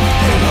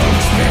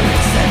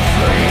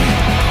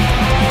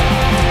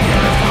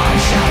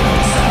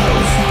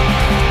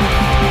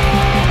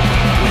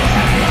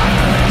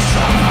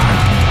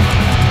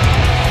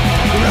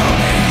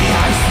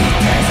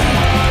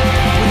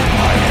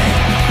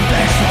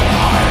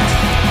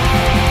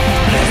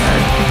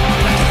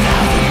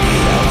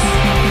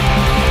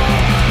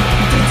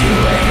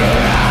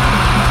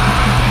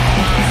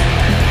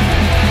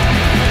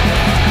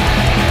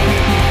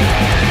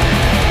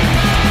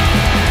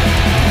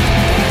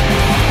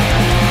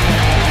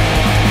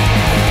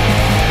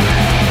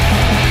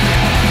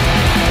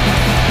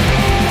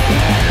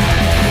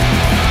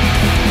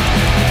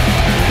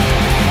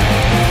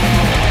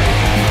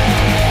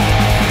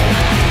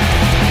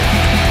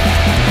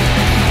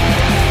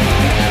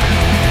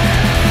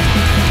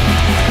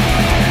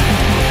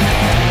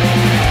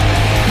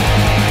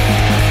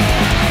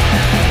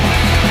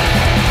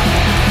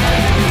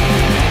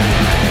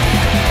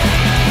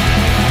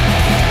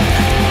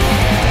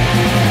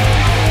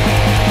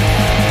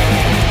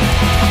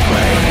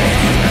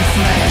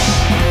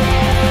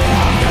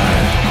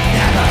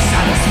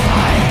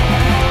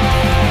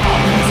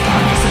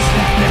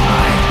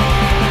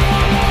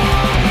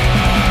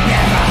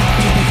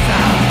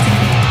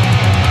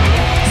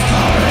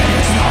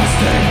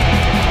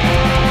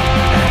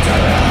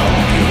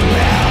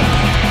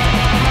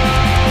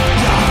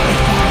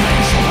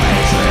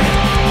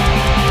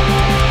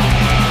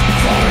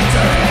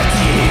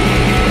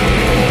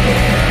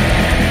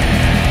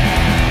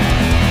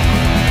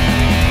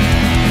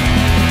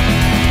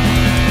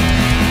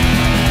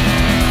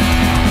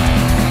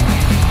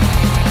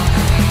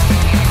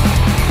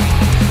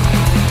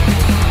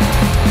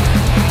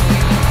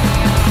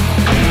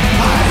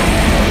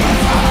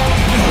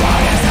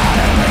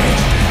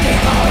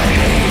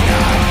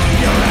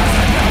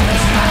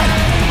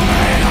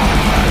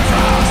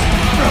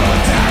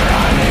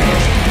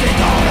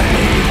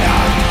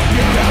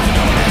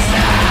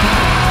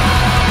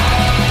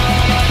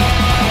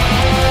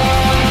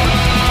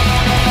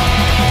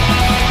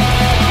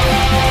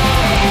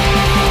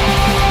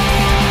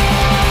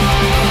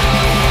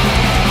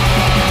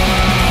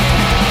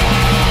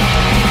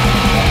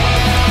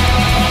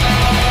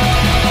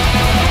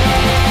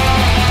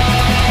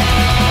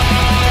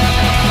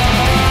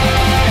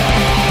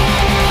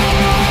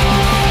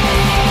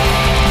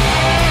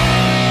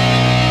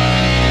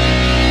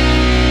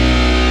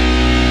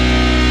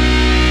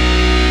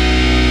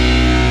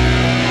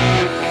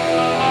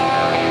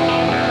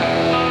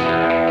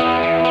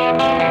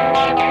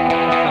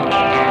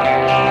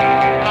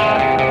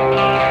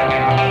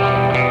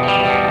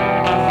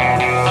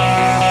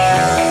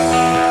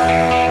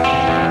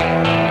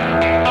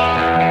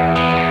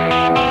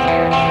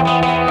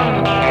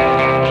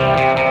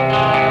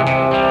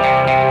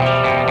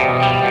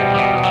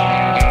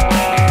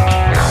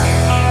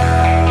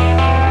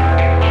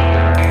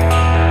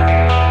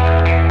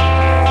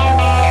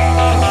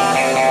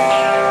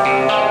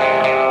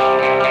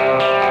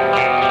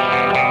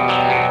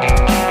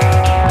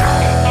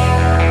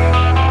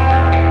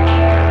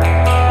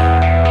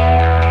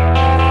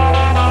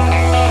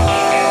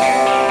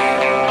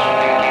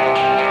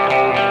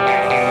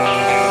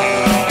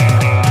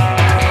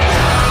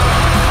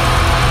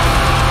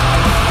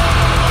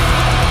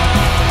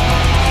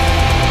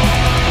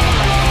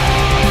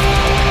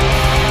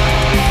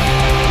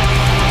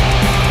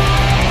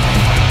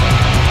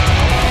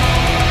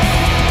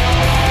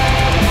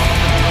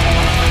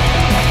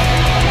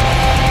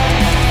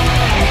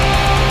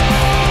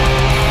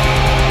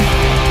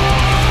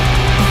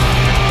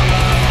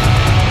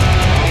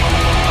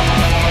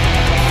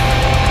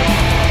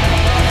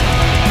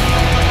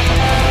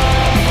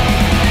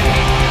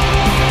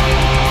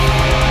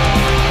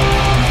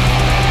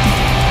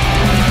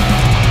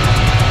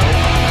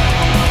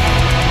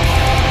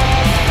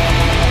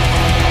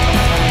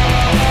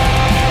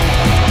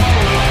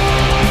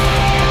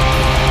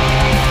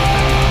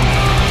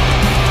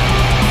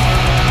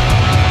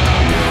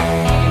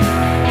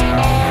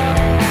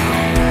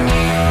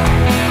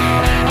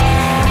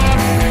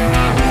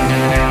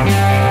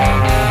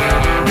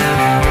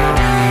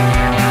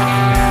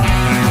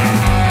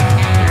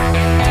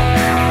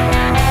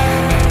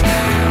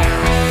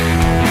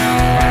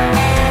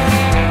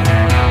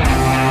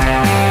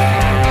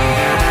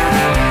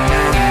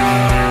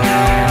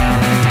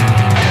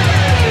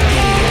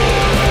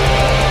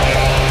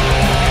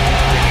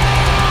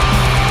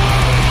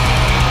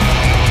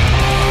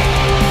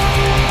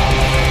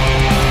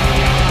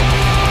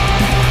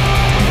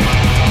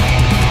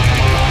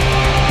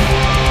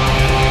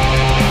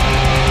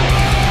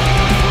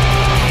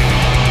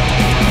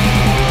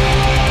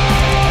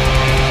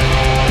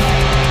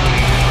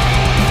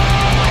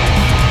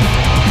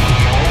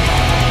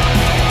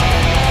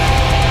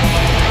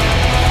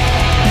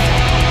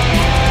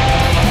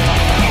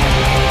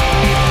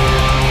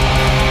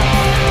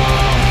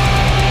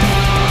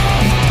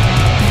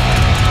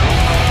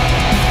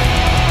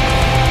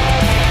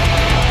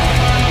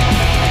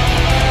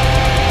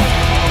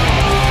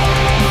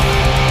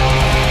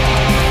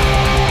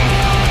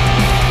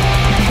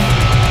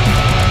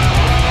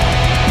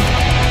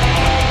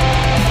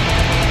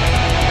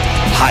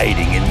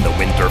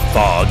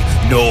 fog.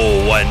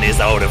 No one is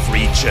out of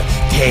reach.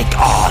 Take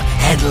all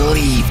and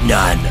leave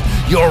none.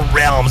 Your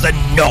realm's a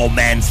no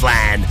man's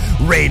land,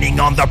 raining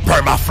on the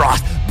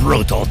permafrost,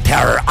 brutal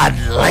terror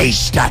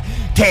unleashed.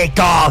 Take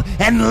all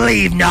and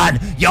leave none.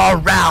 Your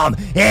realm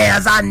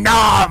is a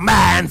no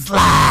man's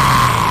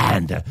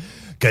land.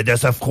 Que de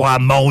ce froid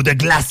monde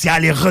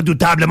glacial et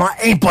redoutablement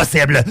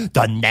impossible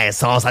donne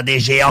naissance à des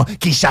géants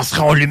qui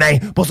chasseront l'humain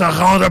pour se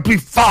rendre plus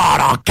fort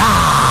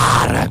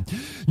encore.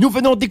 Nous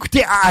venons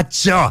d'écouter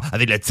Acha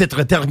avec le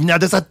titre terminal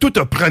de sa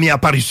toute première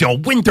parution,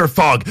 Winter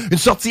Fog, une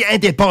sortie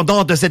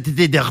indépendante de cet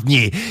été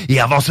dernier. Et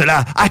avant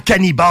cela, à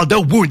Cannibal de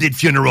Wounded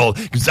Funeral,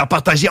 qui nous a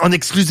partagé en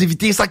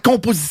exclusivité sa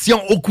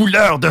composition aux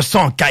couleurs de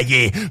son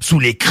cahier,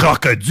 sous les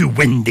crocs du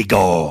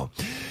Wendigo.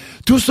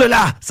 Tout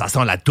cela, ça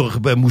sent la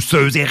tourbe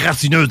mousseuse et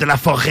racineuse de la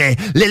forêt,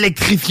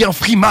 l'électrifiant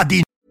frima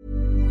des...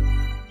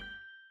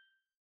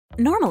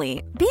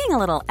 Normally, being a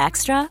little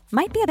extra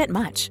might be a bit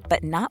much,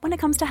 but not when it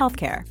comes to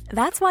healthcare.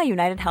 That's why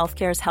United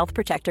Healthcare's Health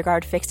Protector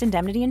Guard fixed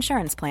indemnity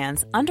insurance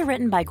plans,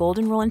 underwritten by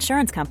Golden Rule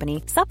Insurance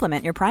Company,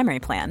 supplement your primary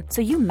plan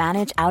so you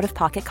manage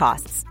out-of-pocket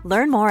costs.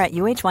 Learn more at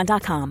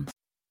uh1.com.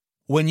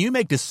 When you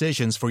make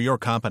decisions for your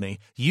company,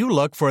 you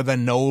look for the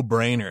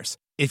no-brainers.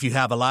 If you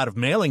have a lot of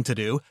mailing to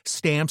do,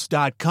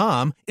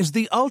 Stamps.com is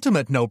the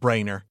ultimate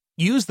no-brainer.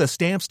 Use the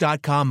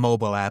Stamps.com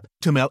mobile app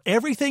to mail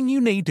everything you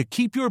need to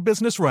keep your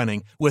business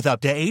running with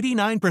up to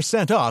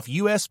 89% off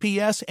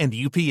USPS and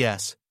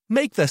UPS.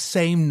 Make the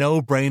same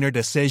no-brainer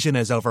decision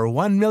as over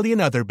 1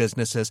 million other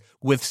businesses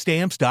with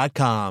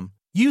Stamps.com.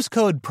 Use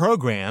code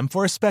PROGRAM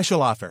for a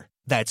special offer.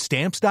 That's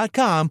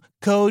Stamps.com,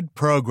 code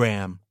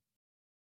PROGRAM.